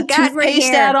with a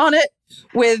toothpaste ad on it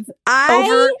with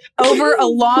over a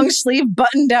long sleeve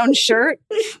button down shirt?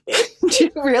 Do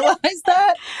you realize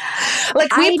that?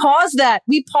 Like we paused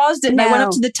it and I went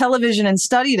up to the television and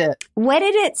studied it. What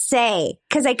did it say?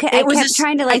 Because I kept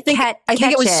trying to like catch it. I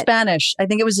think it was Spanish. I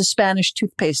think it was a Spanish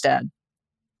toothpaste ad.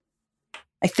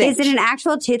 I think. Is it an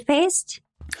actual toothpaste?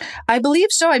 I believe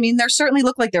so. I mean, there certainly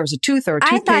looked like there was a tooth or a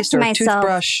toothpaste or a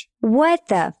toothbrush. What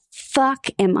the fuck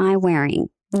am I wearing?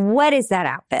 What is that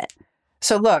outfit?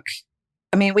 So look,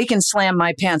 I mean, we can slam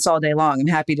my pants all day long. I'm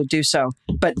happy to do so.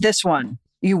 But this one,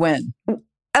 you win.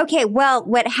 Okay, well,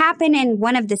 what happened in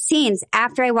one of the scenes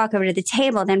after I walk over to the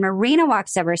table, then Marina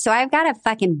walks over. So I've got a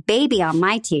fucking baby on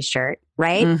my t-shirt,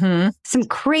 right? Mm-hmm. Some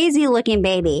crazy looking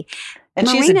baby. And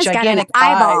Marina's she's a gigantic got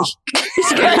an eyeball.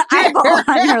 She's got an eyeball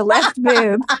on her left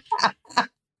boob.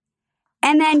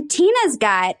 And then Tina's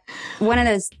got one of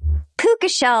those puka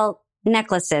shell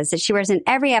necklaces that she wears in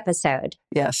every episode.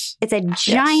 Yes. It's a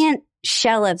giant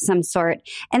shell of some sort.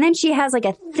 And then she has like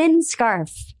a thin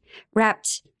scarf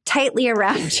wrapped tightly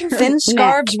around her Thin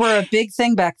scarves neck. were a big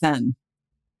thing back then.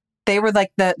 They were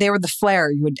like the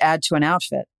flair you would add to an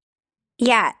outfit.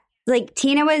 Yeah. Like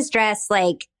Tina was dressed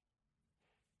like,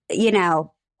 you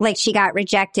know, like she got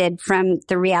rejected from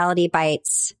the Reality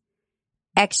Bites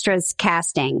extras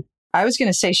casting. I was going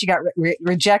to say she got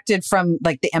rejected from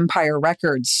like the Empire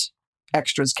Records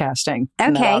extras casting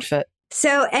in that outfit.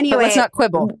 So anyway, but let's not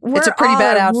quibble. It's a pretty all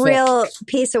bad outfit. Real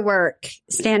piece of work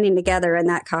standing together in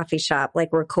that coffee shop.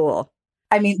 Like we're cool.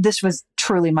 I mean, this was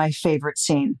truly my favorite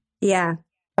scene. Yeah.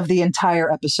 Of the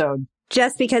entire episode.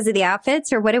 Just because of the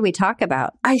outfits, or what did we talk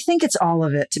about? I think it's all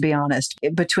of it, to be honest.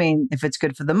 Between if it's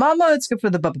good for the mama, it's good for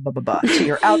the blah. To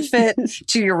your outfit,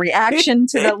 to your reaction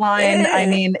to the line. I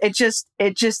mean, it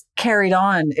just carried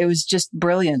on. It was just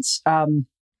brilliance. And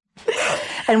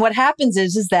what happens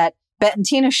is that Bet and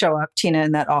Tina show up, Tina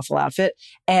in that awful outfit.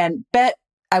 And Bet,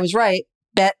 I was right,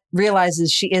 Bet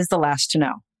realizes she is the last to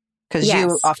know. Because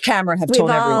you off camera have told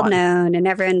everyone. We've all known, and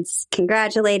everyone's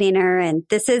congratulating her. And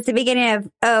this is the beginning of,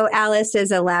 Alice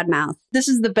is a loudmouth. This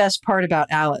is the best part about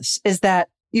Alice, is that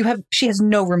she has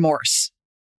no remorse.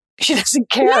 She doesn't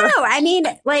care. No, I mean,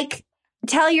 like,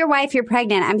 tell your wife you're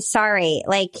pregnant. I'm sorry.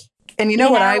 Like, and you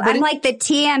know what? I'm like the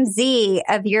TMZ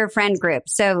of your friend group.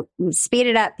 So speed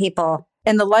it up, people.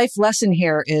 And the life lesson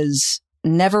here is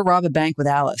never rob a bank with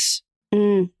Alice.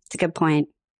 It's a good point.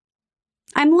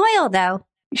 I'm loyal, though.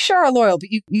 You sure are loyal, but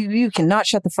you cannot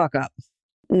shut the fuck up.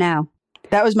 No.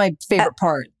 That was my favorite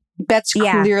part. Bet's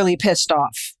clearly pissed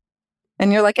off.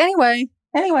 And you're like, anyway.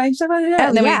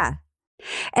 And then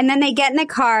and then they get in the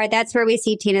car. That's where we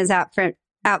see Tina's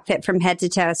outfit from head to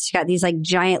toe. She's got these like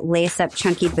giant lace-up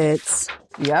chunky boots.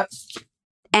 Yep.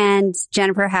 And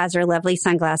Jennifer has her lovely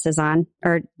sunglasses on,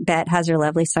 or Bet has her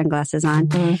lovely sunglasses on.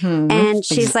 Mm-hmm. And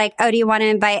she's like, do you want to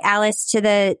invite Alice to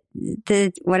the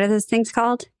what are those things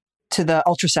called? To the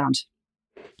ultrasound.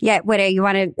 Yeah. You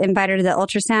want to invite her to the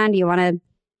ultrasound? You want to,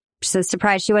 so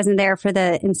surprised she wasn't there for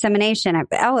the insemination.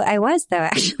 I was though,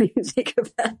 actually. Think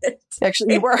about it.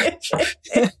 Actually, you were.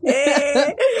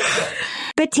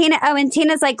 But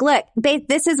Tina's like, look, babe,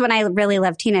 this is when I really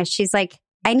love Tina. She's like,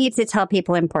 I need to tell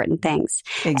people important things.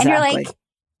 Exactly. And you're like,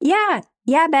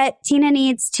 yeah, but Tina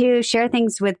needs to share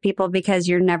things with people because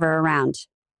you're never around.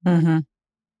 Mm-hmm.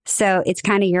 So it's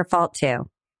kind of your fault too.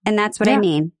 And that's what I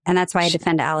mean. And that's why I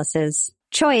defend Alice's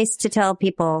choice to tell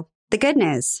people the good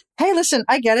news. Hey, listen,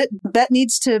 I get it. Bet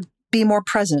needs to be more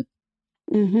present.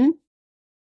 Mm-hmm.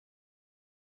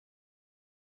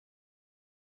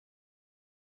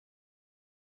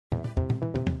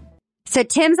 So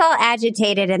Tim's all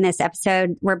agitated in this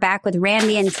episode. We're back with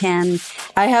Randy and Tim.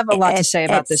 I have a lot to say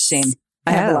about this scene.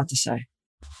 I have a lot to say.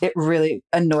 It really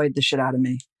annoyed the shit out of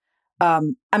me.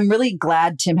 I'm really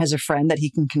glad Tim has a friend that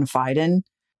he can confide in.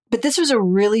 But this was a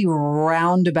really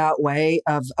roundabout way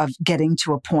of getting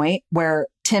to a point where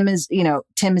Tim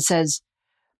says,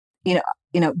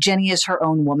 Jenny is her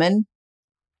own woman.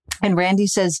 And Randy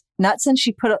says, not since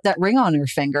she put up that ring on her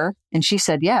finger. And she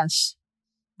said, yes.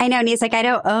 I know. And he's like, I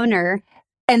don't own her.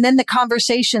 And then the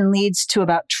conversation leads to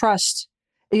about trust.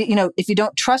 If you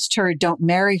don't trust her, don't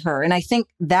marry her. And I think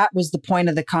that was the point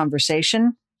of the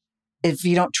conversation. If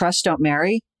you don't trust, don't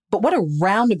marry. But what a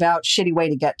roundabout, shitty way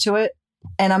to get to it.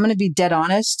 And I'm going to be dead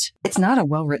honest. It's not a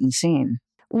well-written scene.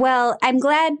 Well, I'm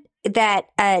glad that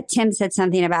Tim said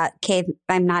something about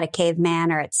I'm not a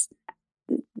caveman, or it's,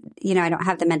 I don't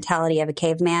have the mentality of a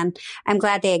caveman. I'm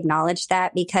glad they acknowledged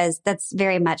that, because that's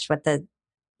very much what the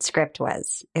script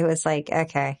was. It was like,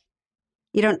 okay,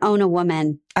 you don't own a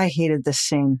woman. I hated this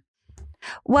scene.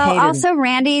 Well, also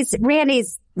Randy's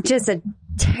just a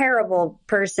terrible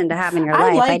person to have in your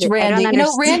life. I liked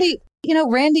Randy.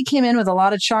 Randy came in with a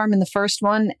lot of charm in the first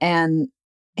one, and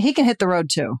he can hit the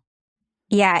road too.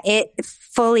 Yeah,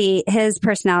 his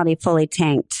personality fully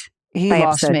tanked. He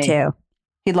lost me.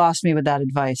 He lost me with that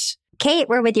advice. Kate,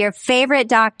 we're with your favorite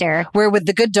doctor. We're with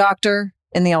the good doctor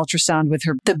in the ultrasound with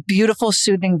the beautiful,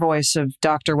 soothing voice of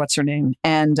Dr. What's her name.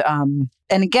 And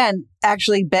again,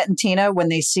 actually, Bet and Tina, when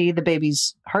they see the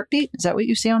baby's heartbeat, is that what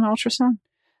you see on ultrasound?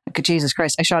 Okay, Jesus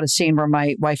Christ. I shot a scene where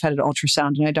my wife had an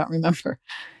ultrasound and I don't remember.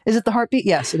 Is it the heartbeat?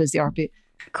 Yes, it is the heartbeat.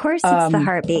 Of course it's the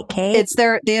heartbeat, Kate.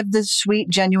 They have this sweet,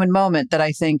 genuine moment that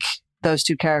I think those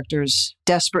two characters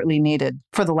desperately needed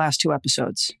for the last 2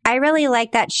 episodes. I really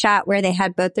like that shot where they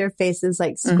had both their faces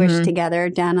like squished together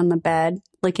down on the bed,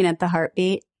 looking at the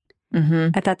heartbeat.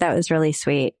 I thought that was really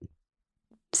sweet.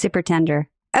 Super tender.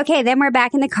 Okay, then we're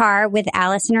back in the car with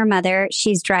Alice and her mother.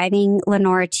 She's driving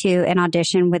Lenore to an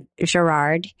audition with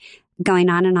Gerard, going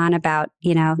on and on about,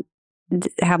 you know,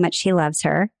 how much he loves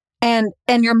her. And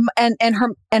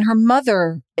her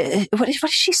mother, what did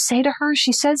she say to her?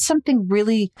 She said something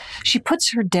really, she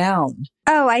puts her down.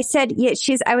 Oh, I said, yeah,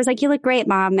 I was like, you look great,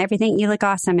 Mom. Everything, you look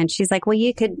awesome. And she's like, well,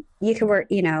 you could work,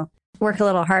 you know, work a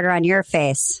little harder on your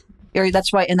face.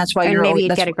 That's why or maybe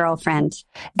you'd get a girlfriend.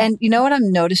 And you know what I'm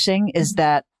noticing is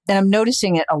that, and I'm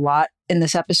noticing it a lot in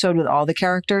this episode with all the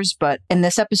characters, but in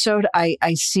this episode, I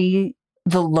see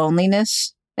the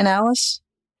loneliness in Alice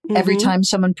every time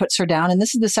someone puts her down. And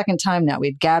this is the second time now. We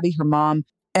had Gabby, her mom,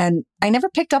 and I never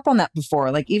picked up on that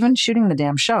before, like even shooting the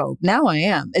damn show. Now I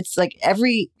am. It's like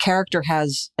every character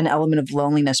has an element of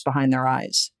loneliness behind their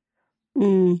eyes.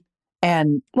 And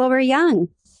well, we're young.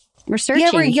 We're searching.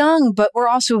 Yeah, we're young, but we're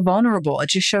also vulnerable. It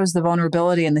just shows the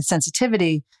vulnerability and the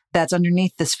sensitivity that's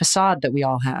underneath this facade that we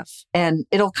all have. And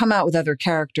it'll come out with other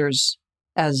characters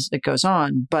as it goes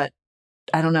on. But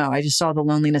I don't know. I just saw the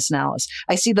loneliness in Alice.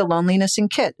 I see the loneliness in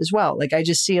Kit as well. Like I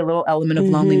just see a little element of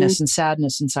loneliness and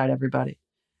sadness inside everybody.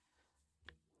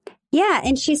 Yeah,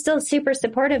 and she's still super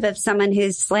supportive of someone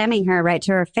who's slamming her right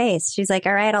to her face. She's like,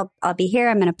 all right, I'll be here.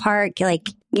 I'm in a park. Like,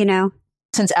 you know.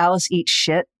 Since Alice eats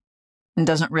shit and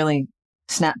doesn't really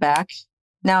snap back.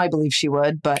 Now I believe she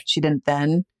would, but she didn't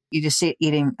then. You just see it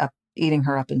eating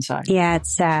her up inside. Yeah,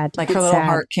 it's sad. Like her little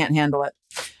heart can't handle it.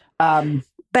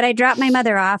 But I dropped my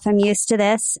mother off. I'm used to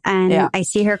this. And I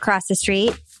see her cross the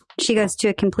street. She goes to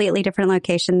a completely different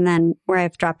location than where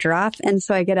I've dropped her off. And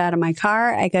so I get out of my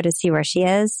car. I go to see where she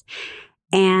is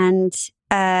and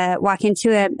walk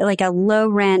into a low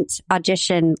rent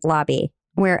audition lobby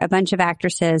where a bunch of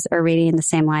actresses are reading the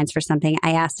same lines for something.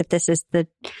 I asked if this is the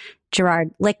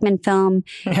Gerard Lichtman film.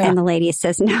 And the lady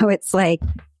says, no, it's like,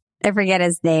 I forget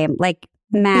his name. Like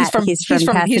Matt. He's from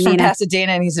Pasadena. He's from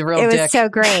Pasadena and he's a real dick. It was so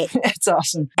great. It's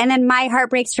awesome. And then my heart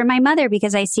breaks for my mother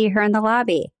because I see her in the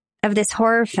lobby of this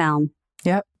horror film.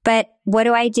 Yep. But what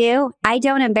do? I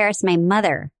don't embarrass my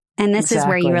mother. And this is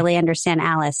where you really understand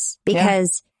Alice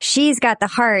because she's got the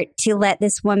heart to let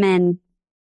this woman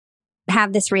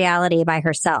have this reality by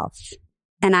herself.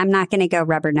 And I'm not going to go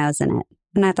rubber nose in it.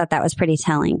 And I thought that was pretty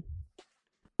telling.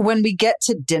 When we get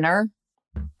to dinner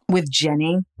with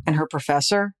Jenny and her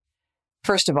professor,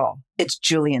 first of all, it's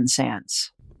Julian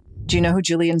Sands. Do you know who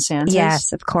Julian Sands is?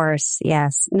 Yes, of course.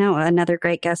 Yes. No, another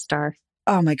great guest star.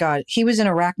 Oh my God. He was in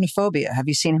Arachnophobia. Have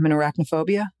you seen him in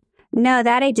Arachnophobia? No,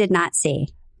 that I did not see.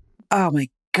 Oh my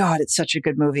God. It's such a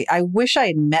good movie. I wish I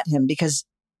had met him because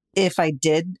if I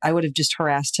did, I would have just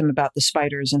harassed him about the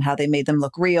spiders and how they made them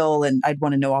look real. And I'd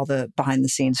want to know all the behind the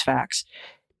scenes facts.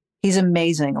 He's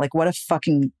amazing. Like what a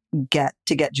fucking get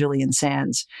to get Julian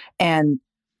Sands. And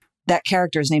that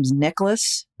character, his name's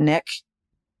Nick.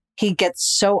 He gets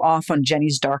so off on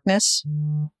Jenny's darkness.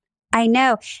 I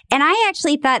know. And I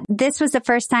actually thought this was the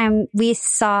first time we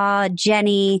saw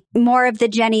Jenny, more of the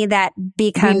Jenny that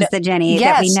becomes the Jenny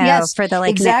that we know for the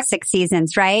next 6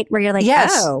 seasons, right? Where you're like,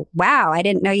 oh, wow, I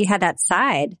didn't know you had that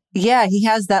side. Yeah, he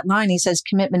has that line. He says,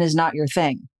 commitment is not your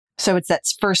thing. So it's that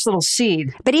first little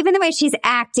seed. But even the way she's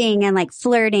acting and like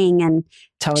flirting and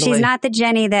she's not the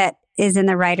Jenny that is in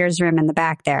the writer's room in the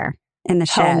back there in the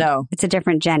shed. Oh, no. It's a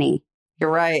different Jenny. You're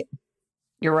right.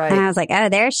 And I was like, oh,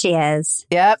 there she is.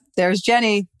 Yep. There's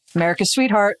Jenny, America's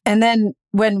sweetheart. And then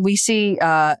when we see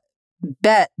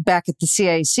Bet back at the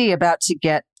CAC about to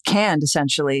get canned,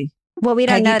 essentially. Well, we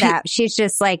don't know that. She's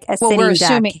just like a sitting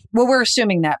duck. We're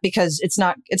assuming that because it's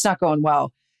not going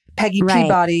well. Peggy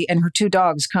Peabody and her 2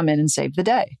 dogs come in and save the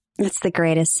day. That's the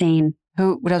greatest scene.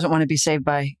 Who doesn't want to be saved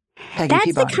by Peggy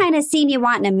Peabody? That's the kind of scene you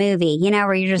want in a movie, you know,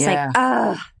 where you're just like,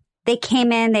 oh, they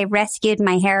came in, they rescued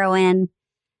my heroine.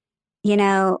 You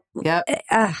know,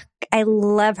 I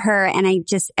love her. And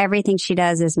everything she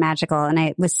does is magical. And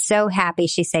I was so happy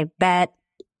she saved Bet.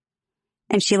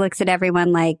 And she looks at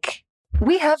everyone like.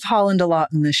 We have Holland a lot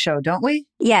in this show, don't we?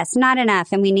 Yes, not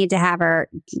enough. And we need to have her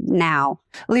now.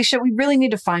 Alicia, we really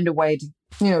need to find a way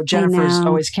to, Jennifer's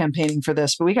always campaigning for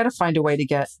this, but we got to find a way to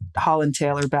get Holland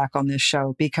Taylor back on this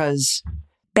show because.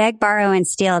 Beg, borrow, and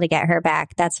steal to get her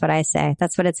back. That's what I say.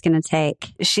 That's what it's going to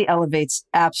take. She elevates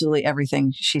absolutely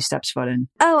everything she steps foot in.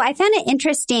 Oh, I found it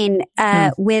interesting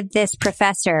with this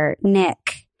professor,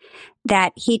 Nick,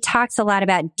 that he talks a lot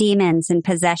about demons and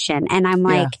possession. And I'm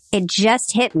like, it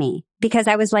just hit me because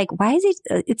I was like, why is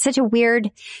it's such a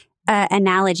weird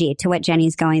analogy to what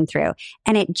Jenny's going through.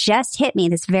 And it just hit me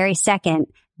this very second.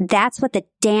 That's what the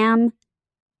damn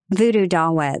voodoo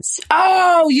doll was.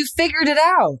 Oh, you figured it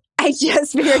out. I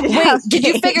just figured it out. Did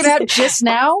you figure it out just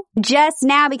now? Just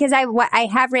now, because I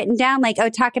have written down like, oh,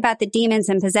 talk about the demons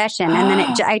and possession. And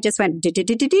then I just went,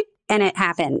 and it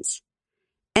happened.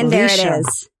 And there it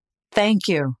is. Thank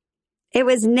you. It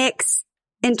was Nick's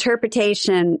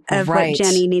interpretation of what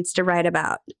Jenny needs to write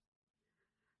about.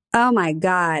 Oh my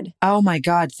God. Oh my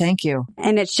God. Thank you.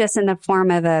 And it's just in the form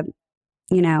of a,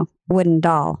 wooden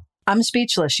doll. I'm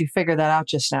speechless. You figured that out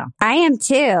just now. I am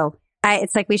too.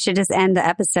 It's like we should just end the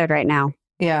episode right now.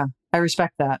 Yeah, I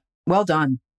respect that. Well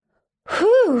done.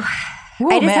 Whew. Ooh,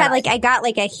 I just man. had I got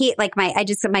a heat,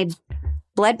 my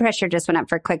blood pressure just went up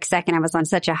for a quick second. I was on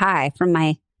such a high from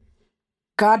my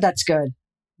God, that's good.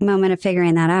 moment of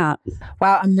figuring that out.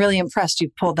 Wow, I'm really impressed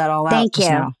you pulled that all out. Thank you.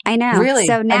 Now. I know. Really?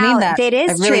 So now I mean that. if it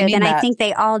is really true, then that. I think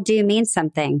they all do mean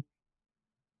something.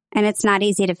 And it's not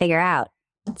easy to figure out.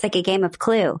 It's like a game of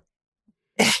Clue.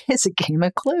 It's a game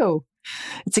of Clue.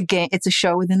 It's a game. It's a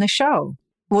show within a show.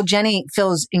 Well, Jenny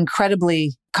feels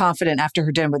incredibly confident after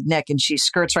her dinner with Nick, and she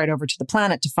skirts right over to the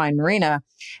planet to find Marina.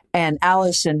 And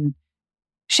Alice and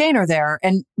Shane are there,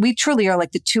 and we truly are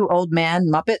like the two old man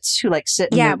Muppets who sit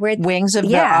in the wings of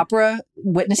the opera,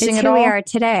 witnessing it all. It's who we are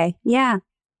today. Yeah.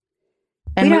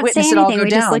 And we we don't say witness it all anything. go We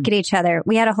down. just look at each other.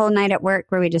 We had a whole night at work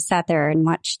where we just sat there and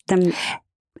watched them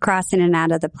cross in and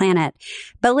out of the planet.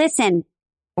 But listen.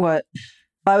 What?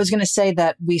 I was going to say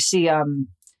that we see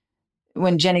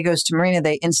when Jenny goes to Marina,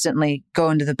 they instantly go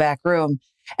into the back room.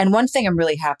 And one thing I'm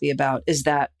really happy about is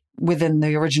that within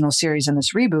the original series and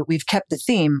this reboot, we've kept the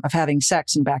theme of having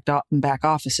sex in back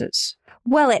offices.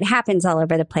 Well, it happens all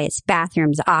over the place.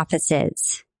 Bathrooms,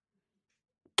 offices,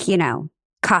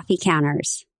 coffee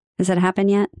counters. Has that happened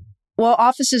yet? Well,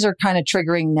 offices are kind of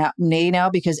triggering now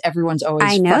because everyone's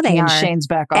always I know fucking they in are. Shane's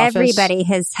back office. Everybody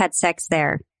has had sex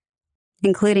there,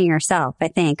 including yourself, I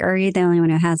think. Or are you the only one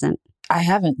who hasn't? I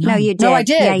haven't. No, you did. No, I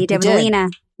did. Yeah, you did with Lena.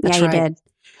 That's yeah, right. you did.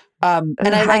 And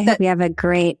I like that. hope you have a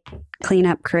great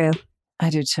cleanup crew. I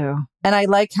do too. And I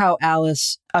like how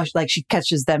Alice, she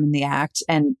catches them in the act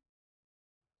and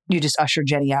you just usher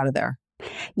Jenny out of there.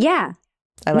 Yeah.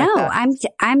 I like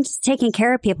that. I'm just taking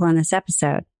care of people in this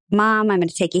episode. Mom, I'm going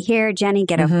to take you here. Jenny,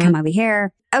 come over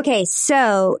here. Okay,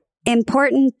 so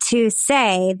important to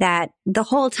say that the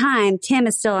whole time Tim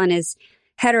is still on his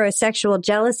heterosexual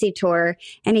jealousy tour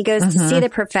and he goes to see the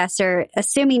professor,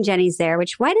 assuming Jenny's there,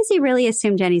 which why does he really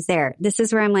assume Jenny's there? This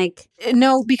is where I'm like...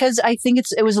 No, because I think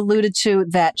it was alluded to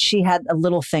that she had a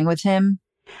little thing with him.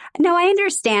 No, I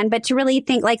understand. But to really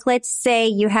think, let's say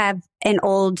you have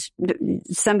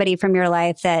somebody from your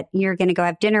life that you're going to go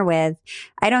have dinner with.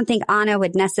 I don't think Anna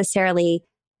would necessarily,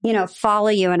 follow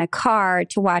you in a car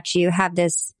to watch you have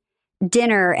this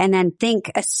dinner and then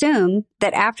assume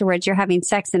that afterwards you're having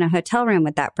sex in a hotel room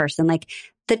with that person.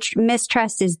 The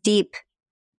mistrust is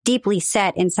deeply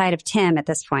set inside of Tim at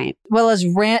this point. Well, as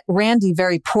Randy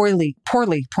very poorly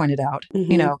pointed out,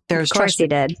 there's of course he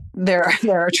did. There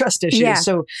are trust issues. Yeah.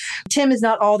 So Tim is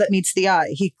not all that meets the eye.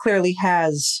 He clearly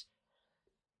has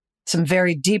some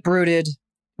very deep rooted,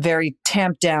 very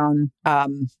tamped down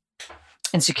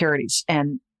insecurities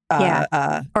and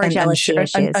or jealousy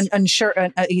issues. Unsure.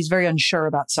 He's very unsure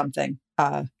about something.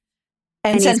 And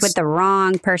he's with the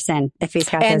wrong person if he's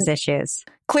got those issues.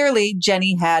 Clearly,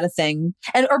 Jenny had a thing.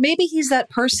 Or maybe he's that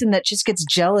person that just gets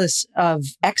jealous of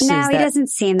exes. No, he doesn't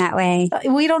seem that way.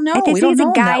 We don't know. I think it's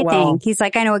a guy well. thing. He's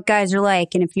like, I know what guys are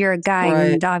like. And if you're a guy,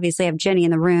 you'd obviously have Jenny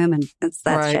in the room. And that's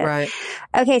that shit. Right.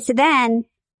 Okay, so then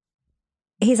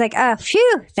he's like, oh,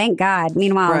 phew, thank God.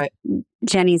 Meanwhile,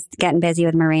 Jenny's getting busy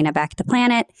with Marina back at the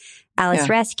planet. Alice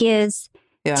rescues.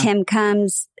 Yeah. Tim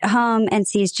comes home and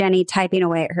sees Jenny typing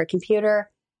away at her computer.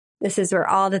 This is where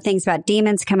all the things about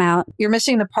demons come out. You're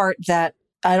missing the part that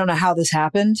I don't know how this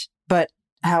happened, but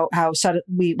how sudden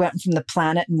we went from the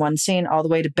planet in one scene all the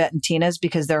way to Bet and Tina's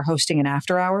because they're hosting an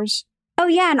after hours. Oh,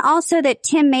 yeah. And also that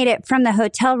Tim made it from the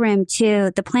hotel room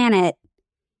to the planet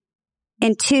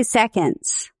in 2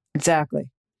 seconds. Exactly.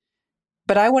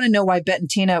 But I want to know why Bet and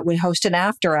Tina would host an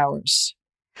after hours.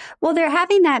 Well, they're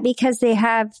having that because they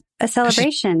have a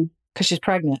celebration. Because she's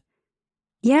pregnant.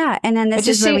 Yeah. And then this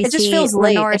is where we see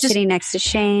Lenore sitting next to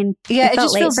Shane. Yeah. It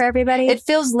felt late for everybody. It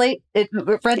feels late. It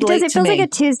read late to me. It feels like a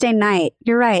Tuesday night.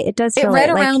 You're right. It does feel It read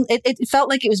late. around, it felt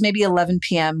like it was maybe 11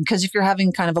 p.m. Because if you're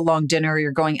having kind of a long dinner,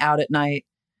 you're going out at night.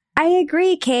 I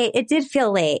agree, Kate. It did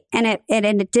feel late. And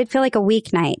it did feel like a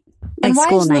weeknight. And why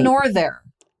is Lenore there?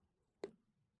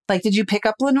 Did you pick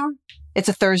up Lenore? It's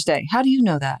a Thursday. How do you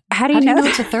know that? How do you know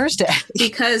it's a Thursday?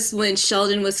 Because when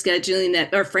Sheldon was scheduling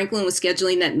that, or Franklin was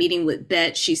scheduling that meeting with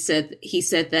Bet, he said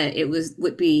that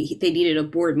they needed a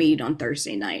board meeting on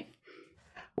Thursday night.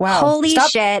 Wow! Holy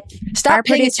shit! Stop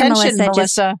paying attention,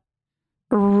 Melissa.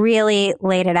 Really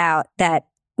laid it out that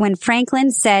when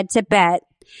Franklin said to Bet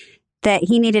that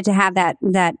he needed to have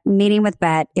that meeting with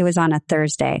Bet, it was on a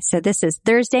Thursday. So this is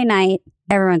Thursday night.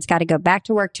 Everyone's got to go back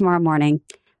to work tomorrow morning.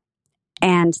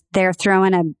 And they're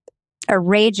throwing a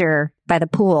rager by the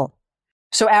pool.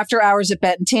 So after hours at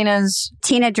Bet and Tina's.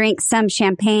 Tina drinks some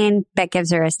champagne. Bet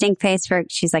gives her a stink face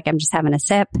she's like, I'm just having a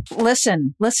sip.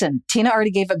 Listen. Tina already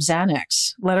gave up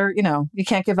Xanax. Let her, you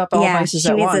can't give up all vices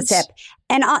at once. She needs a sip.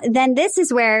 And then this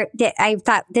is where I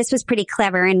thought this was pretty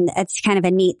clever. And it's kind of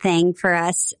a neat thing for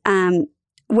us.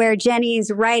 Where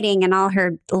Jenny's writing and all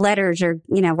her letters or,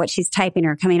 what she's typing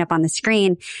are coming up on the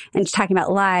screen and she's talking about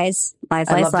lies,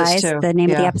 the name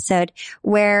of the episode,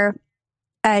 where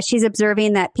she's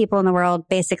observing that people in the world,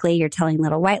 basically you're telling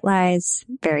little white lies,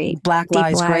 very black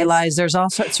lies, gray lies. There's all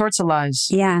sorts of lies.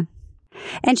 Yeah.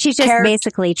 And she's just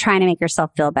basically trying to make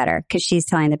herself feel better because she's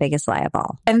telling the biggest lie of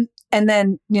all. And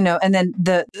then,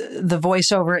 the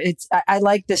voiceover, I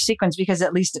like this sequence because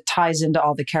at least it ties into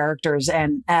all the characters.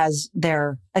 And I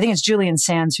think it's Julian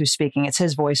Sands who's speaking. It's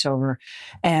his voiceover.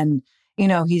 And,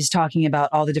 he's talking about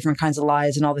all the different kinds of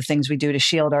lies and all the things we do to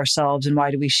shield ourselves. And why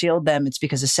do we shield them? It's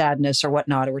because of sadness or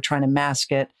whatnot, or we're trying to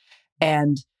mask it.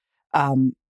 And I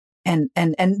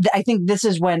think this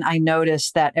is when I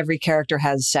noticed that every character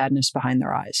has sadness behind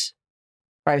their eyes.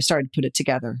 Right? I started to put it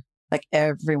together. Like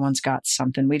everyone's got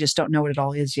something. We just don't know what it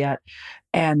all is yet.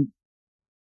 And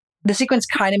the sequence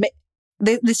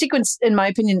the sequence, in my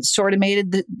opinion, sort of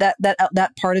made it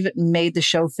that part of it made the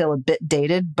show feel a bit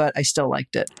dated, but I still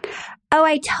liked it. Oh,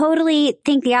 I totally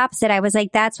think the opposite. I was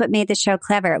like, that's what made the show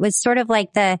clever. It was sort of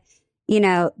like the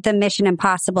Mission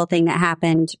Impossible thing that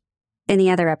happened in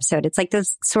the other episode. It's like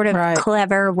those sort of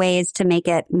clever ways to make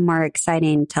it more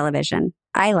exciting television.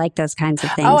 I like those kinds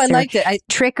of things. Oh, I liked it.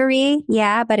 Trickery,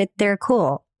 yeah, but they're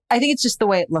cool. I think it's just the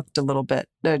way it looked a little bit.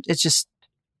 It's just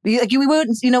we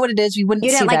wouldn't. You know what it is? We wouldn't.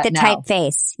 You didn't see like that the now.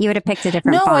 typeface. You would have picked a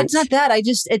different. No, font. It's not that.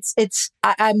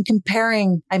 I'm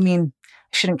comparing. I mean,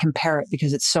 I shouldn't compare it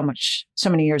because it's so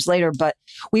many years later. But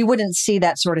we wouldn't see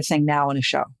that sort of thing now in a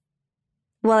show.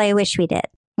 Well, I wish we did.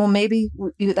 Well, maybe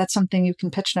that's something you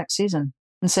can pitch next season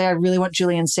and say, I really want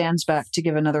Julian Sands back to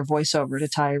give another voiceover to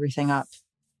tie everything up.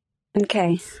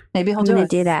 Okay. Maybe he'll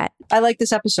do that. I like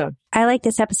this episode. I like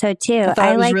this episode too.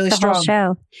 I like really the strong. Whole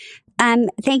show.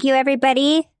 Thank you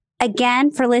everybody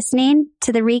again for listening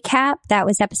to the recap. That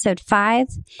was episode 5.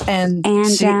 And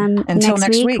until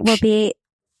next week will be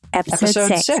episode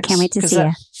 6. Can't wait to see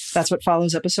you. That's what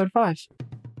follows episode 5.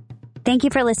 Thank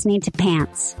you for listening to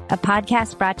Pants, a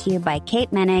podcast brought to you by Kate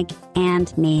Menig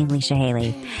and me, Leisha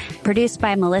Haley. Produced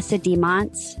by Melissa D.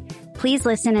 Montz. Please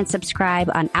listen and subscribe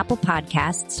on Apple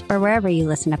Podcasts or wherever you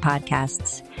listen to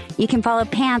podcasts. You can follow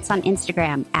Pants on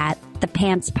Instagram at The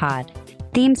Pants Pod.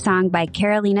 Theme song by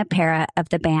Carolina Pera of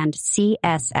the band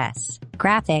CSS.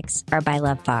 Graphics are by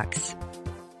Love Fox.